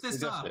I die looked to this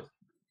gossip? up.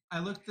 I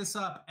looked this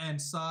up and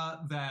saw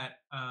that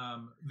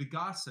the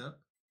gossip,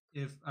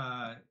 if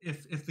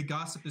the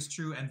gossip is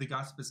true and the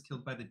gossip is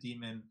killed by the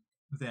demon,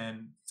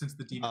 then since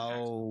the demon acts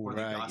before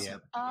the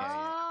gossip,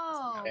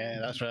 yeah,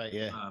 that's right.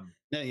 Yeah,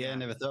 I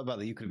never thought about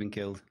that. You could have been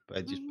killed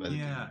by just by the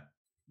demon.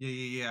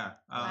 Yeah.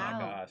 Oh my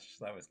gosh,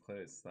 that was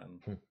close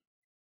then.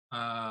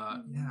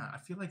 Yeah, I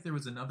feel like there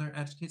was another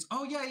edge case.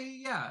 Oh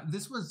yeah.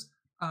 This was.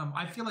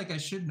 I feel like I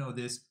should know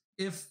this.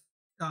 If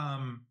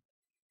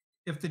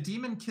the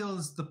demon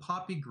kills the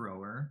poppy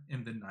grower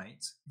in the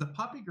night, the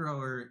poppy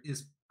grower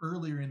is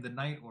earlier in the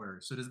night order.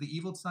 So does the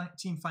evil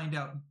team find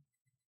out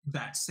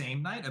that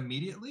same night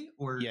immediately,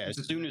 or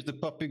as soon as the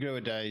poppy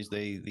grower dies,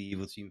 the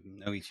evil team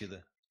know each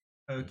other.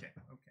 Okay.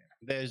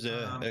 There's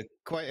a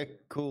quite a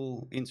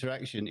cool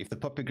interaction. If the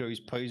poppy grower is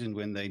poisoned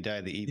when they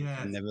die, the evil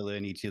team never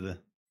learn each other.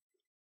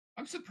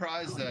 I'm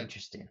surprised that.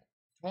 Interesting.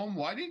 Tom,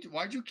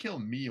 why'd you kill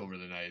me over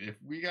the night?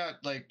 If we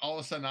got like all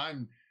of a sudden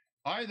I'm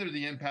either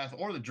the empath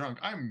or the drunk,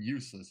 I'm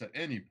useless at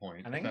any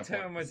point. I think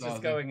Tom was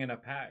just going in a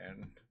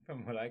pattern,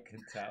 from what I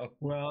could tell.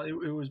 Well, it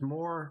was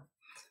more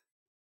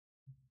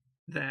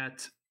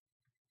that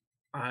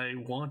I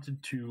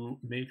wanted to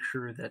make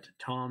sure that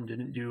Tom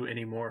didn't do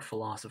any more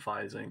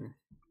philosophizing.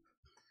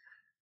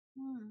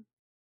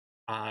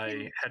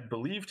 I had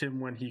believed him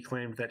when he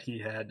claimed that he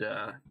had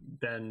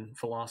been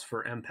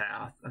philosopher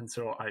empath, and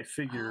so I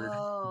figured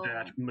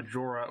that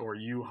Majora or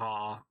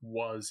Yuha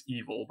was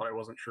evil, but I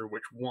wasn't sure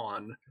which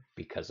one.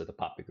 Because of the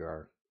poppy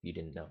grower. you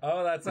didn't know.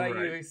 Oh, that's how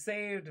you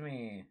saved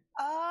me.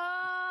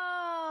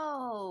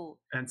 Oh.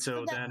 And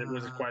so then it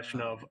was a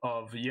question of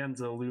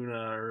Yenza,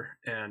 Luna,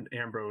 and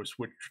Ambrose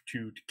which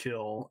to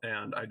kill,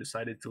 and I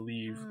decided to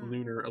leave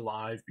Lunar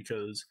alive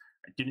because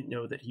I didn't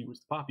know that he was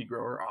the poppy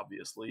grower,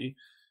 obviously,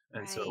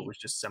 and so it was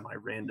just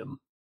semi-random.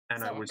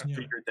 And I was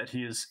figured that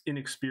his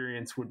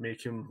inexperience would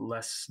make him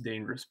less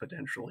dangerous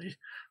potentially.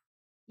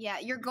 Yeah,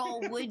 your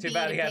goal would be too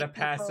bad he had a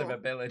people... passive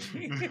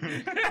ability.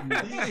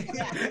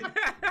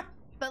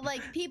 But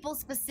like people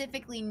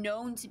specifically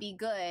known to be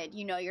good,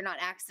 you know, you're not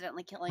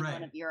accidentally killing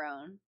one of your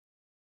own.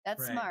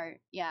 That's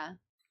smart. Yeah.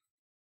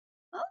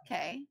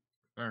 Okay.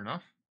 Fair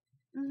enough.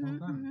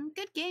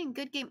 Good game.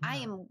 Good game. I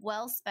am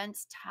well spent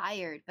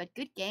tired, but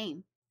good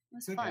game. It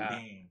was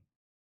fun.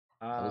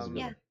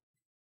 Yeah.